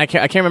 And I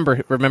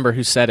can't remember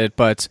who said it,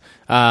 but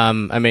I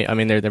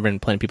mean there've been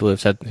plenty of people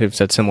who've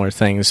said similar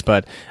things,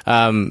 but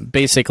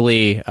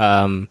basically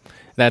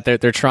that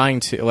they're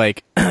trying to,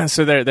 like,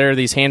 so there are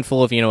these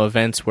handful of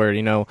events where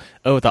the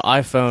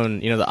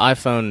iPhone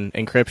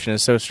encryption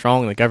is so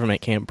strong the government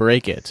can't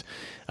break it,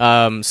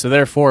 so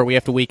therefore we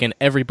have to weaken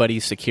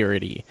everybody's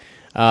security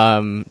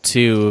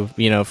to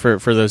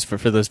for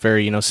those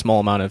very small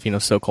amount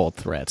of so-called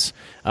threats.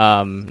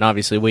 And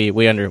obviously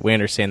we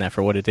understand that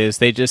for what it is.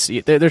 They're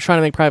trying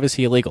to make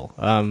privacy illegal.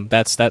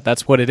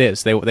 That's what it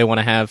is. They want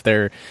to have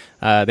their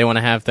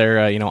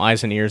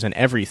eyes and ears and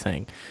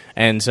everything.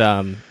 And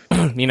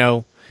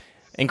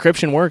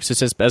encryption works.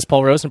 It's as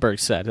Paul Rosenberg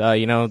said.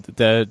 The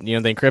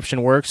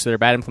encryption works. There are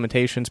bad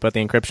implementations, but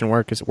the encryption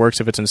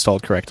works if it's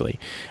installed correctly.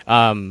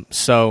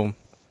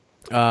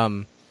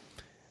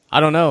 I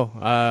don't know.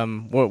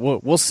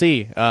 We'll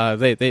see. I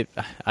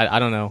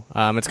don't know.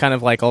 It's kind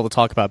of like all the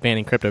talk about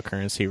banning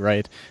cryptocurrency,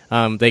 right?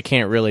 They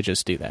can't really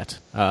just do that.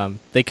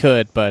 They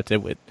could, but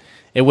it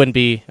wouldn't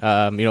be.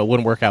 It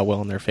wouldn't work out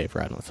well in their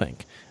favor, I don't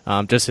think.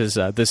 Just as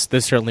this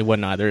certainly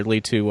wouldn't either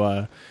lead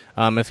to.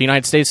 If the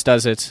United States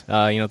does it,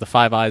 the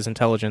Five Eyes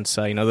intelligence,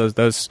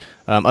 those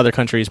other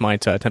countries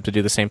might attempt to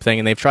do the same thing,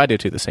 and they've tried to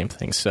do the same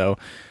thing. So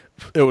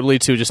it would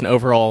lead to just an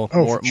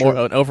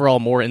overall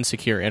more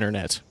insecure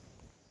internet.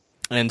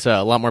 And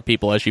a lot more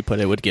people, as you put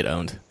it, would get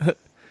owned.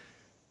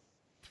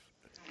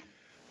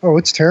 Oh,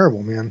 it's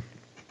terrible, man.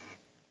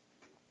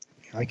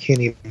 I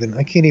can't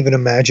even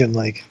imagine,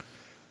 like,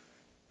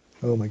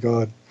 oh my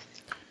God.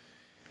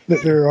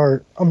 There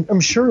are,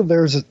 I'm sure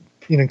there's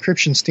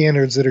encryption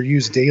standards that are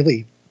used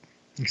daily.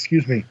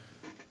 Excuse me.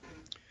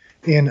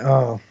 In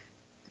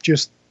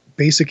just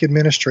basic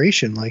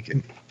administration, like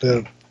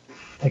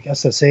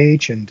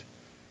SSH and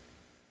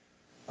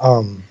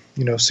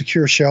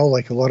secure shell,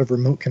 like a lot of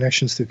remote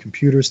connections to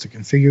computers to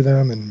configure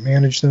them and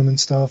manage them and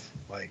stuff.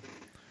 Like,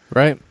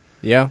 right?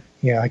 Yeah.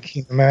 I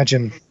can't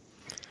imagine.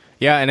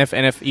 Yeah, and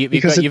if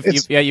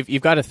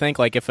you've got to think,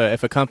 like, if a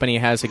company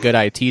has a good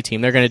IT team,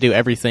 they're going to do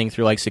everything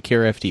through, like,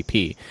 secure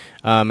FTP,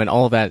 and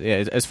all of that.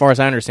 As far as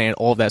I understand,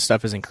 all of that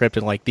stuff is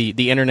encrypted. Like,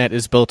 the internet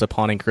is built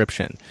upon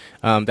encryption.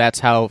 That's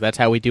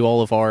how we do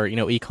all of our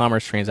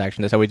e-commerce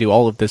transactions. That's how we do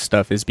all of this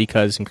stuff, is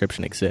because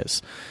encryption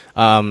exists.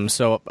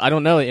 So I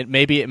don't know.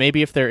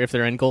 Maybe if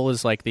their end goal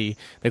is like the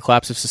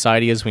collapse of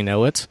society as we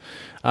know it,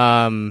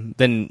 then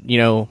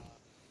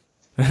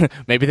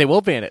maybe they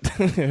will ban it.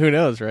 Who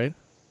knows, right?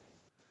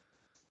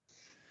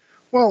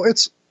 Well,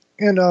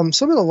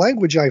 some of the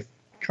language I've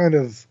kind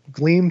of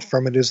gleaned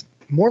from it is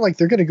more like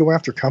they're going to go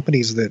after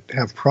companies that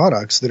have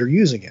products that are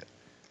using it.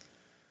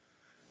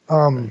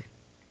 How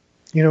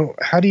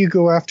do you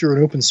go after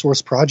an open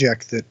source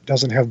project that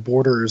doesn't have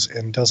borders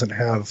and doesn't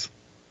have,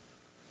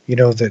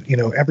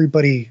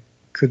 everybody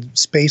could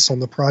space on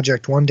the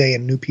project one day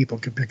and new people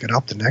could pick it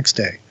up the next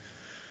day?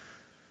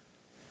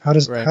 How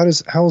is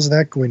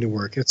that going to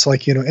work? It's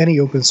like,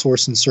 any open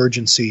source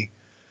insurgency,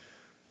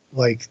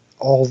 like,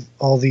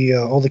 all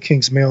the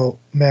king's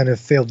men have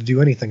failed to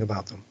do anything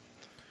about them.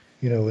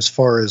 As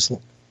far as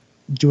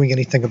doing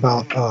anything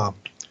about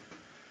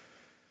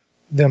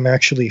them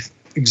actually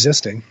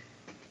existing.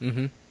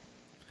 Mm-hmm.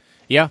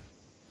 Yeah,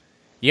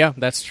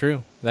 that's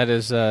true. That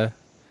is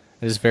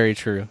very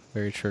true.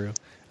 Very true.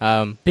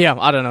 But yeah,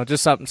 I don't know,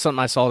 just something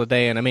I saw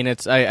today, and I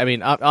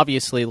mean,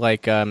 obviously,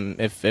 like,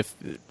 if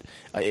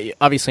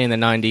obviously in the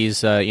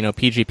 90s,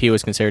 PGP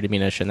was considered a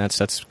munition.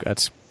 That's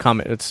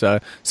common. It's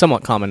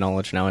somewhat common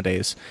knowledge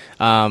nowadays.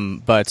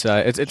 But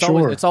it's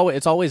Sure.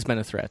 always been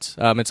a threat.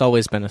 It's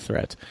always been a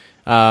threat.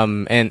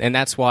 And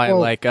that's why,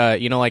 Well,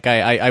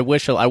 I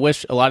wish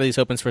a lot of these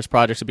open source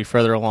projects would be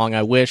further along.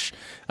 I wish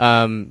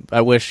some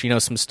privacy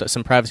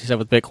stuff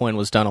with Bitcoin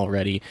was done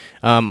already.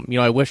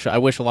 I wish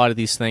a lot of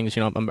these things.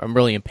 I'm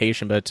really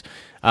impatient, but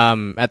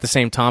at the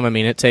same time, I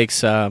mean, it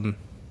takes.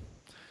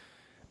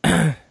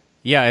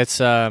 Yeah, it's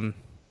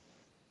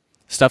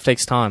stuff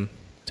takes time.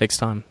 Takes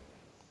time.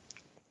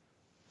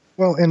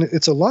 Well, and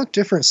it's a lot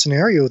different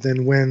scenario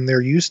than when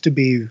there used to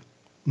be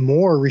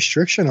more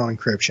restriction on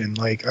encryption.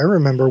 Like, I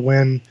remember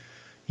when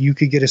you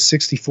could get a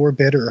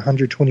 64-bit or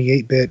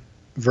 128-bit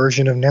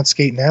version of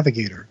Netscape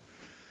Navigator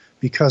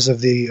because of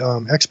the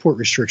export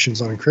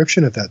restrictions on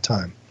encryption at that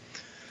time.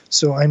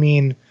 So, I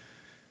mean,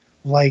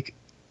 like,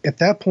 at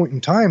that point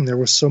in time, there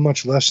was so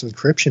much less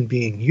encryption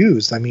being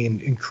used. I mean,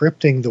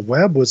 encrypting the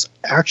web was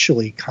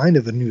actually kind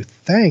of a new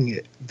thing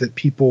that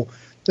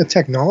the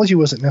technology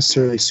wasn't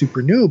necessarily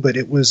super new, but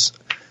it was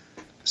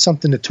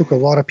something that took a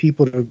lot of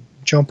people to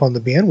jump on the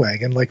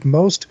bandwagon. Like,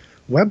 most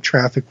web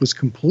traffic was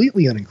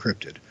completely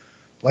unencrypted.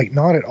 Like,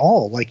 not at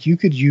all. Like, you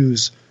could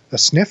use a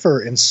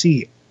sniffer and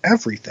see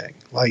everything.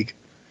 Like,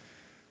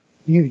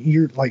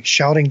 you're like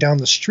shouting down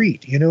the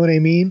street. You know what I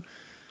mean?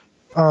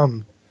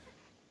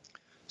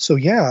 So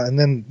yeah, and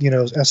then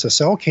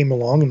SSL came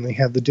along, and they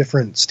have the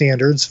different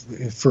standards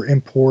for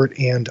import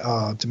and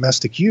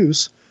domestic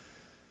use,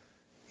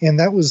 and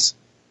that was,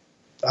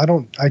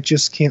 I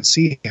just can't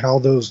see how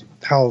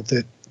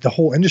the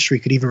whole industry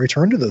could even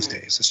return to those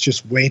days. It's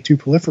just way too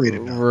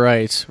proliferated now.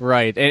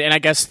 Right, and I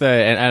guess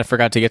and I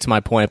forgot to get to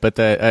my point, but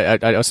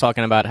I was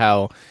talking about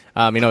how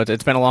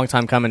it's been a long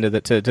time coming to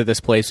this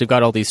place. We've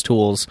got all these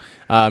tools.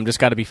 Just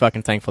got to be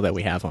fucking thankful that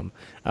we have them,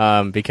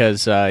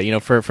 because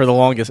for the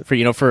longest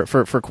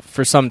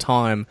for some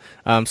time,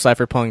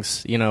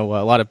 cypherpunks, a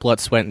lot of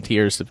blood, sweat, and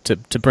tears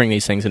to bring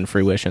these things into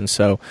fruition.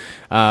 So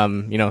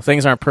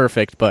things aren't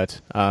perfect, but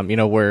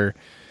we're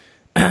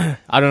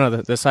I don't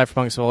know. The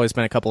cypherpunks have always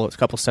been a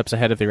couple steps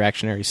ahead of the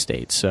reactionary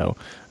state. So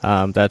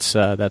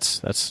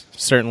that's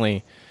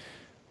certainly.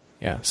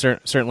 Yeah,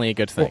 certainly a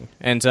good thing.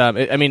 And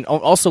I mean,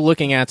 also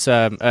looking at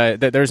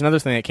there's another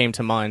thing that came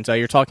to mind.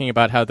 You're talking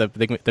about how the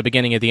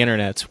beginning of the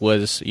internet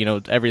was,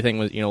 everything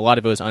was, a lot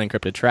of it was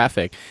unencrypted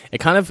traffic. It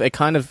kind of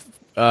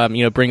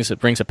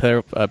brings a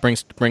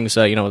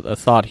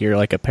thought here,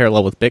 like a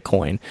parallel with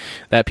Bitcoin,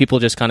 that people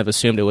just kind of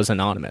assumed it was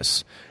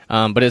anonymous.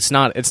 But it's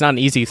not an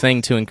easy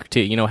thing to have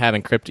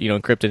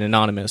encrypted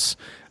anonymous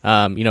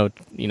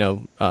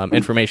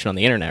information on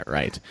the internet,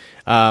 right?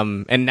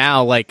 And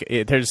now, like,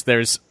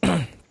 there's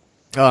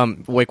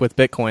like with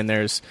Bitcoin,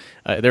 there's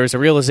a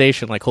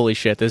realization, like, holy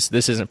shit,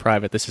 this isn't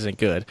private, this isn't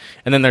good.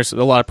 And then there's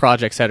a lot of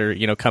projects that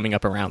are coming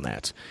up around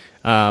that.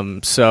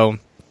 So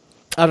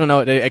I don't know.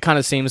 It kind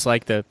of seems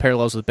like the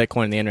parallels with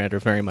Bitcoin and the internet are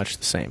very much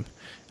the same.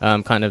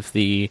 Kind of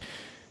the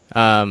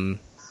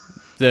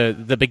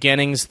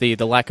beginnings, the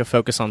lack of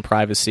focus on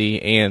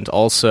privacy, and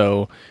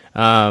also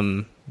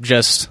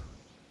just,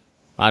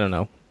 I don't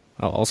know.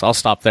 I'll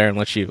stop there and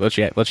let you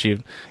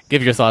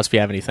give your thoughts if you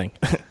have anything.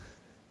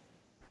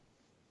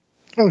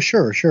 Oh,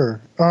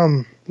 sure.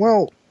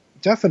 Well,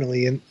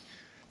 definitely. And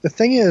the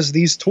thing is,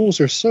 these tools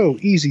are so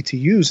easy to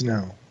use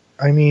now.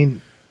 I mean,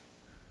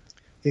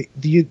 it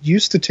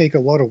used to take a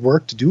lot of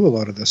work to do a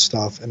lot of this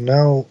stuff, and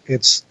now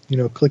it's,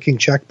 clicking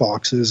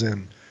checkboxes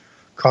and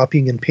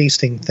copying and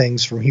pasting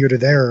things from here to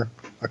there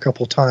a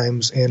couple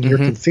times, and you're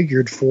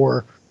configured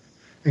for,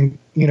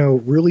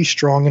 really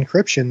strong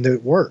encryption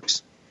that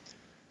works.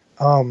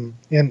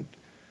 And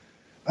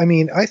I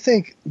mean, I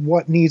think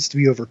what needs to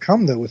be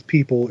overcome, though, with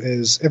people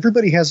is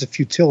everybody has a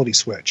futility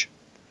switch,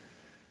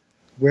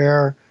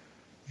 where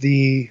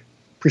the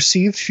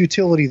perceived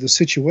futility of the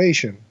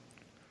situation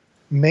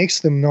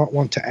makes them not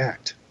want to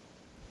act.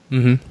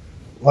 Mm-hmm.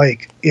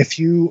 Like, if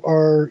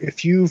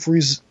you've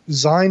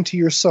resigned to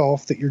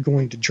yourself that you're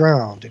going to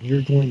drown and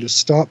you're going to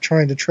stop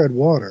trying to tread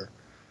water,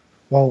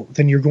 well,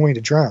 then you're going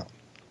to drown.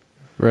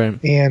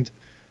 Right. And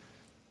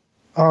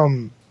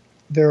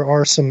there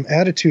are some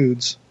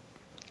attitudes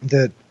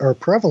that are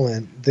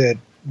prevalent that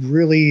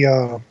really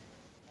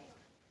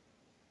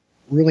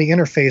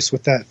interface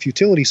with that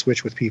futility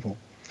switch with people.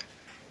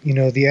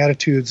 The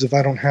attitudes of,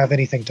 I don't have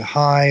anything to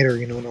hide, or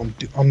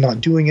I'm not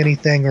doing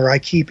anything, or I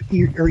keep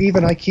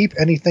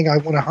anything I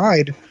want to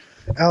hide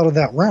out of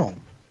that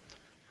realm.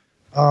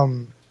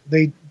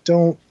 They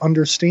don't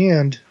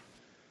understand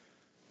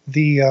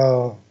the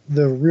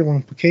real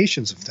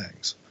implications of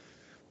things,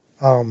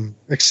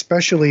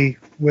 especially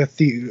with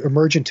the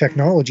emergent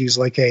technologies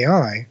like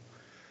AI.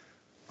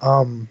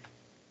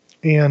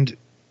 And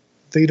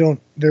they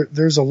don't.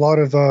 There's a lot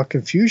of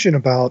confusion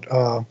about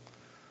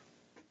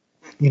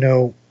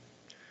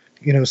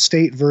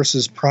state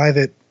versus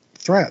private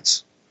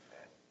threats,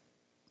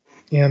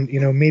 and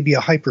maybe a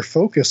hyper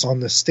focus on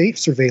the state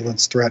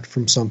surveillance threat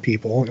from some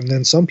people, and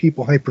then some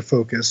people hyper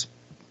focus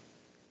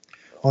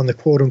on the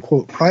quote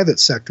unquote private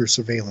sector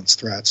surveillance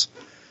threats.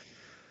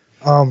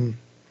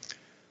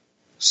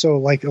 So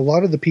like a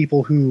lot of the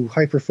people who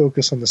hyper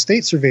focus on the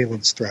state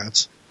surveillance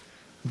threats,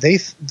 they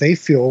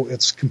feel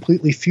it's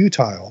completely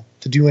futile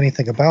to do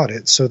anything about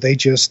it, so they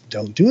just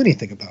don't do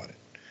anything about it.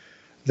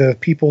 The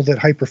people that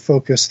hyper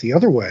focus the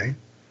other way,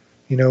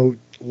 a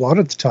lot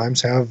of the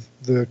times have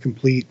the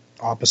complete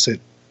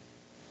opposite,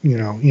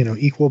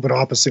 equal but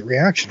opposite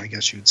reaction, I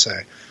guess you'd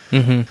say.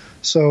 Mm-hmm.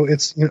 So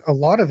it's a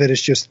lot of it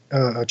is just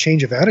a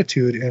change of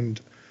attitude,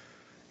 and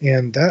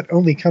that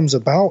only comes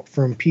about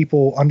from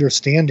people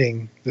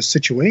understanding the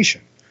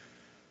situation.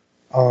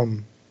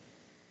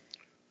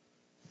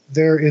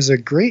 There is a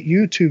great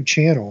YouTube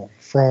channel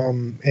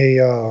from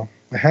a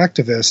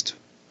hacktivist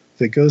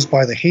that goes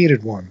by the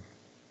Hated One.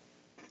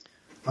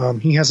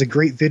 He has a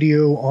great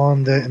video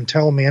on the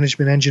Intel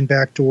Management Engine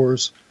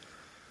backdoors,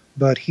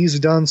 but he's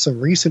done some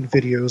recent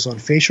videos on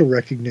facial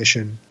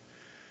recognition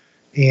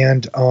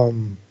and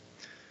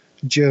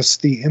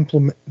just the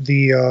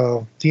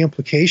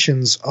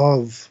implications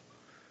of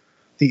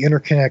the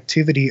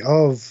interconnectivity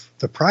of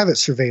the private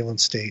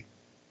surveillance state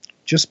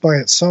just by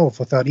itself,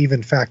 without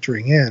even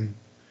factoring in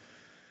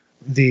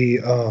the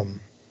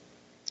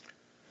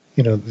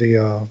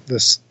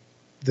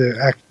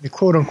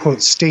quote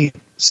unquote state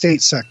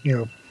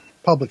sector,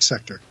 public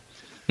sector.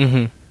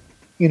 Mm-hmm.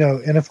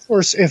 And of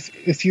course,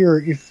 if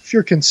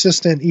you're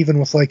consistent even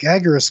with like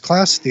agarist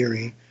class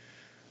theory,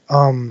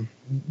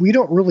 we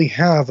don't really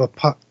have a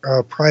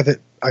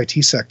private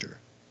IT sector.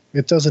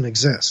 It doesn't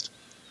exist.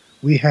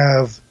 We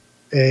have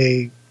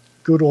a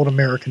good old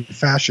American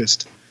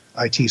fascist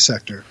IT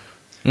sector.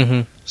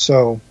 Mm-hmm.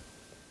 So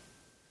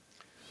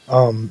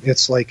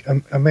it's like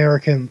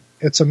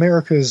it's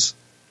America's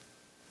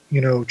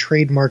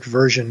trademark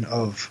version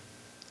of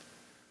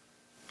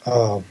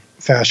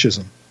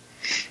fascism.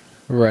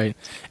 Right.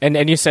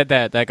 And you said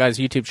that guy's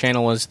YouTube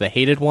channel was the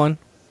Hated One?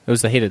 It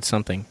was the Hated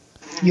something.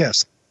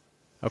 Yes.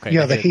 Okay.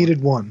 Yeah, the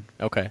Hated One.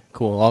 Okay,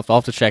 cool. I'll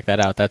have to check that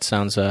out. That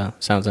sounds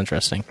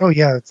interesting. Oh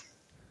yeah.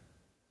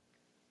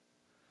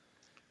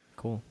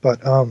 Cool.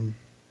 But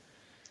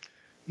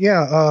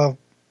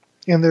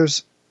and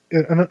there's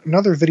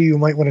another video you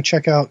might want to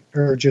check out,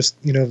 or just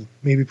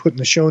maybe put in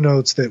the show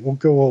notes, that will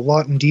go a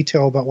lot in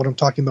detail about what I'm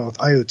talking about with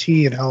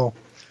IoT and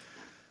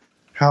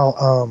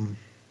how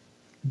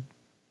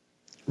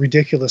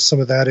ridiculous some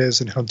of that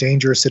is and how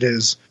dangerous it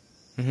is.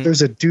 Mm-hmm.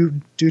 There's a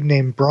dude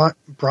named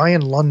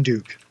Brian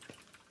Lunduke,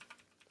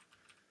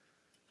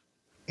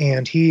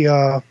 and he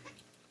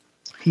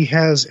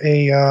has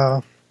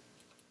a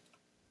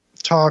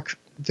talk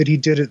that he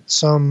did at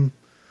some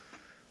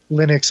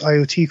Linux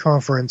IoT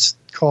conference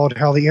called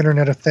 "How the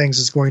Internet of Things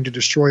is Going to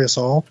Destroy Us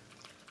All."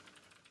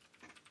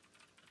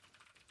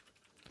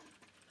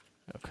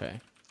 Okay.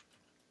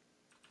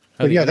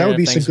 But yeah, that would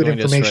be some good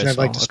information I'd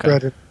like to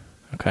spread it.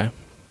 Okay.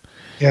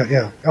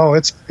 Yeah. Oh,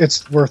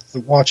 it's worth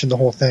watching the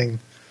whole thing.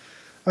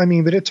 I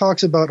mean, but it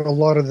talks about a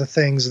lot of the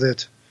things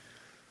that,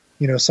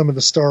 some of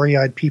the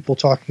starry-eyed people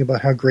talking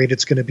about how great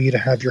it's going to be to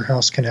have your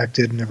house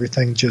connected and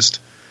everything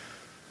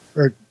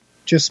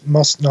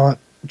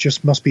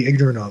must be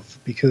ignorant of,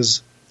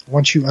 because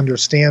once you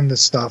understand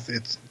this stuff,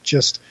 it's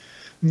just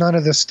none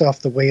of this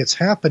stuff, the way it's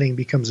happening,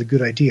 becomes a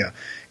good idea.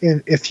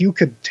 And if you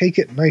could take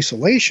it in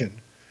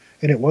isolation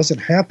and it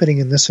wasn't happening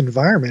in this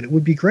environment, it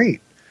would be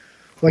great.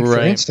 Like, right.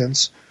 For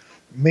instance,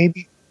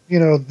 maybe,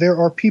 there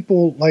are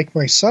people like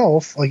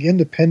myself, like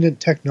independent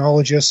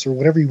technologists or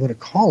whatever you want to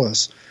call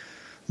us,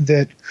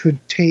 that could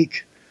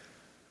take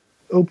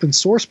open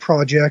source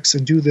projects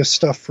and do this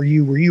stuff for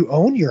you where you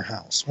own your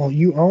house. Well,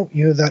 you own,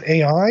 that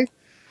AI.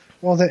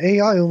 Well, the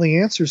AI only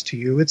answers to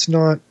you. It's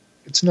not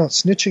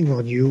snitching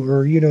on you,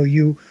 or,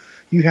 you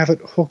have it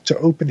hooked to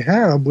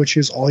OpenHab, which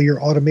is all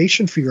your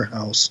automation for your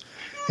house.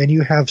 And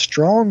you have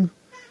strong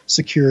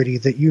security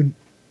that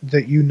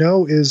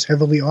is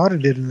heavily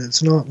audited, and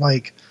it's not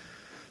like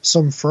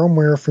some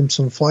firmware from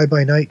some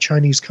fly-by-night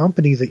Chinese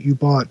company that you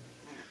bought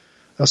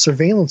a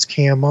surveillance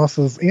cam off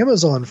of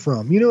Amazon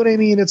from. You know what I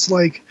mean? It's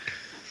like,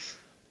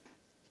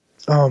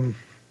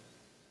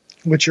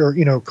 which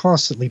are,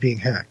 constantly being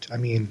hacked. I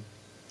mean,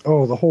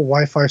 the whole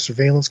Wi-Fi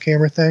surveillance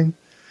camera thing,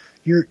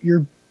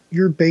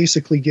 you're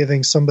basically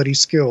giving somebody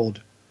skilled,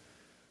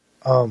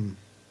 all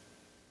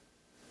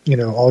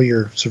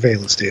your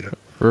surveillance data.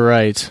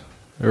 Right.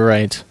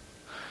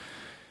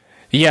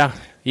 Yeah.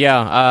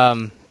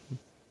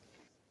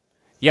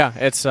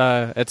 It's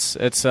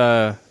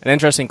an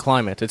interesting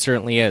climate. It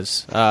certainly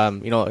is.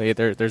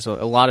 There's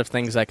a lot of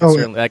things that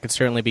could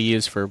certainly be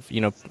used for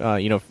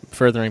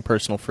furthering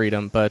personal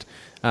freedom, but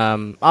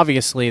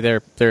obviously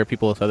there are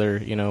people with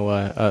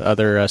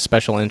other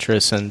special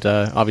interests, and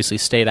obviously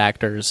state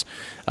actors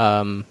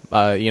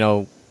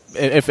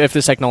if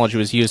this technology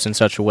was used in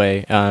such a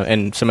way,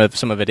 and some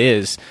of it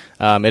is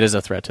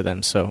a threat to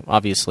them. So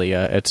obviously,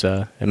 it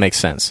makes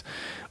sense.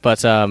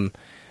 But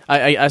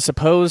I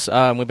suppose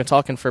we've been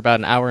talking for about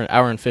an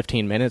hour and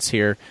 15 minutes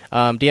here.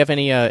 Do you have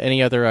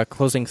any other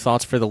closing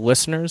thoughts for the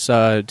listeners?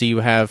 Do you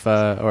have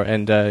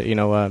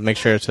make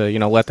sure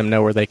to let them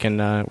know where they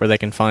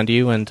can find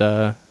you and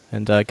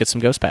get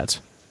some ghost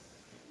pads.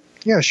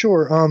 Yeah,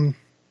 sure.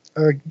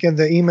 Again,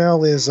 the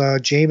email is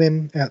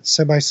Jamin at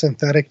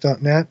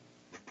semisynthetic.net,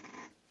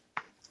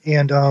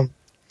 and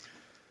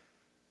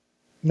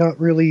don't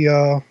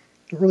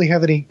really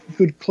have any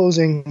good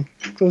closing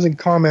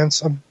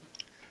comments.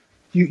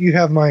 You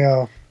have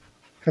my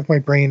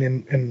brain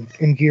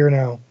in gear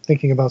now,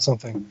 thinking about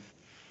something.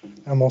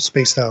 I'm all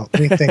spaced out.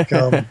 Let me think.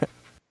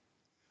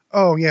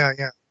 Oh yeah.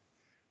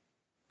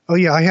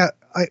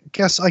 I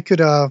guess I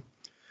could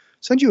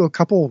send you a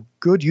couple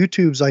good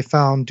YouTubes I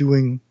found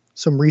doing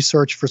some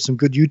research for some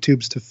good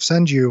YouTubes to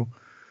send you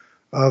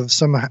of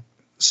some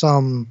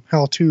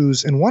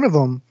how-tos. And one of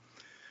them,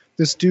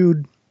 this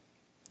dude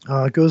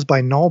goes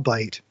by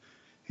Nullbyte,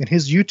 and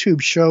his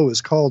YouTube show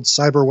is called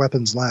Cyber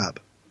Weapons Lab.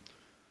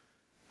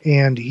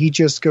 And he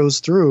just goes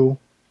through,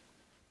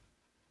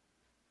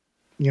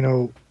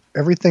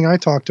 everything I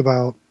talked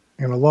about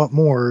and a lot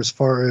more as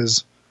far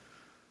as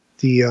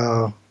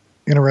the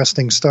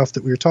interesting stuff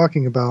that we were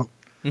talking about.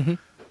 Mm-hmm.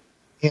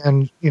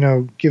 And,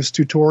 gives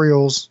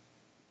tutorials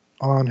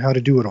on how to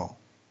do it all.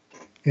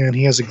 And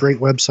he has a great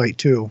website,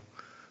 too,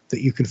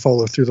 that you can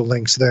follow through the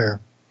links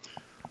there.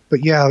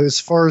 But, yeah, as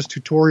far as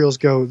tutorials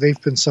go,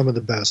 they've been some of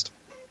the best.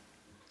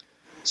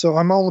 So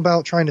I'm all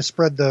about trying to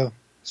spread the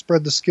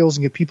skills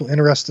and get people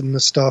interested in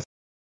this stuff.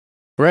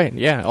 Right,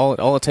 yeah.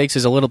 All it takes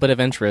is a little bit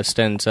of interest,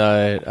 and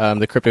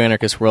the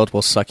crypto-anarchist world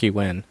will suck you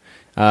in.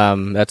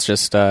 That's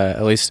just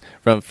at least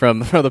from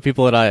the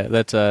people that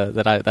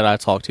I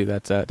talk to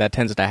that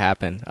tends to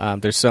happen.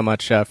 There's so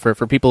much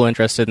for people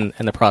interested in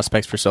the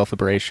prospects for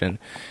self-liberation.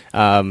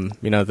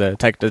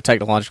 The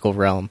technological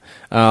realm.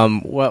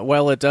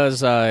 Well, it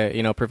does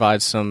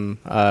provide some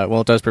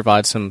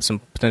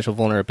potential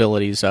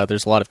vulnerabilities.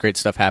 There's a lot of great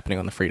stuff happening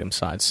on the freedom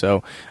side.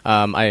 So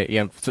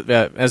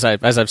as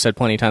I've said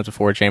plenty of times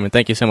before, Jamin,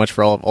 thank you so much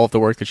for all of the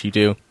work that you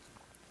do.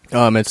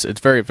 It's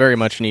very, very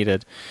much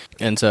needed,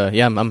 and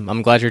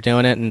I'm glad you're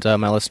doing it, and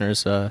my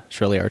listeners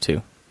surely are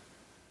too.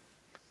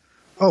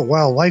 Oh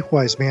wow!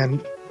 Likewise,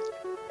 man.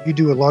 You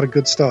do a lot of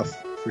good stuff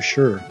for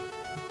sure.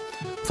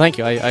 Thank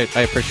you. I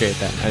appreciate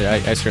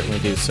that. I certainly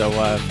do. So,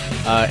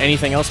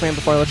 anything else, man?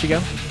 Before I let you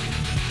go?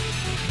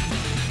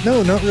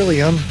 No, not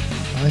really. I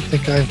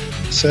think I've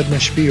said my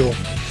spiel.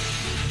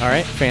 All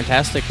right,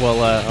 fantastic.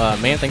 Well,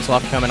 man, thanks a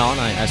lot for coming on.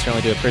 I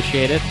certainly do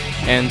appreciate it.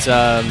 And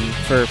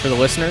for the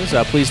listeners,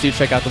 please do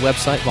check out the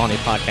website,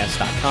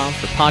 VolneyPodcast.com,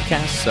 for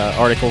podcasts,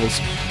 articles,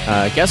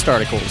 guest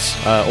articles,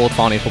 old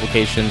Voney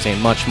publications,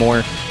 and much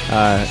more.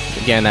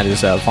 Again, that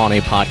is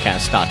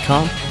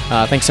VolneyPodcast.com.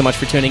 Thanks so much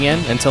for tuning in.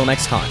 Until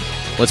next time,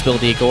 let's build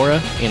the Agora,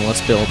 and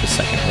let's build the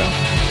second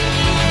realm.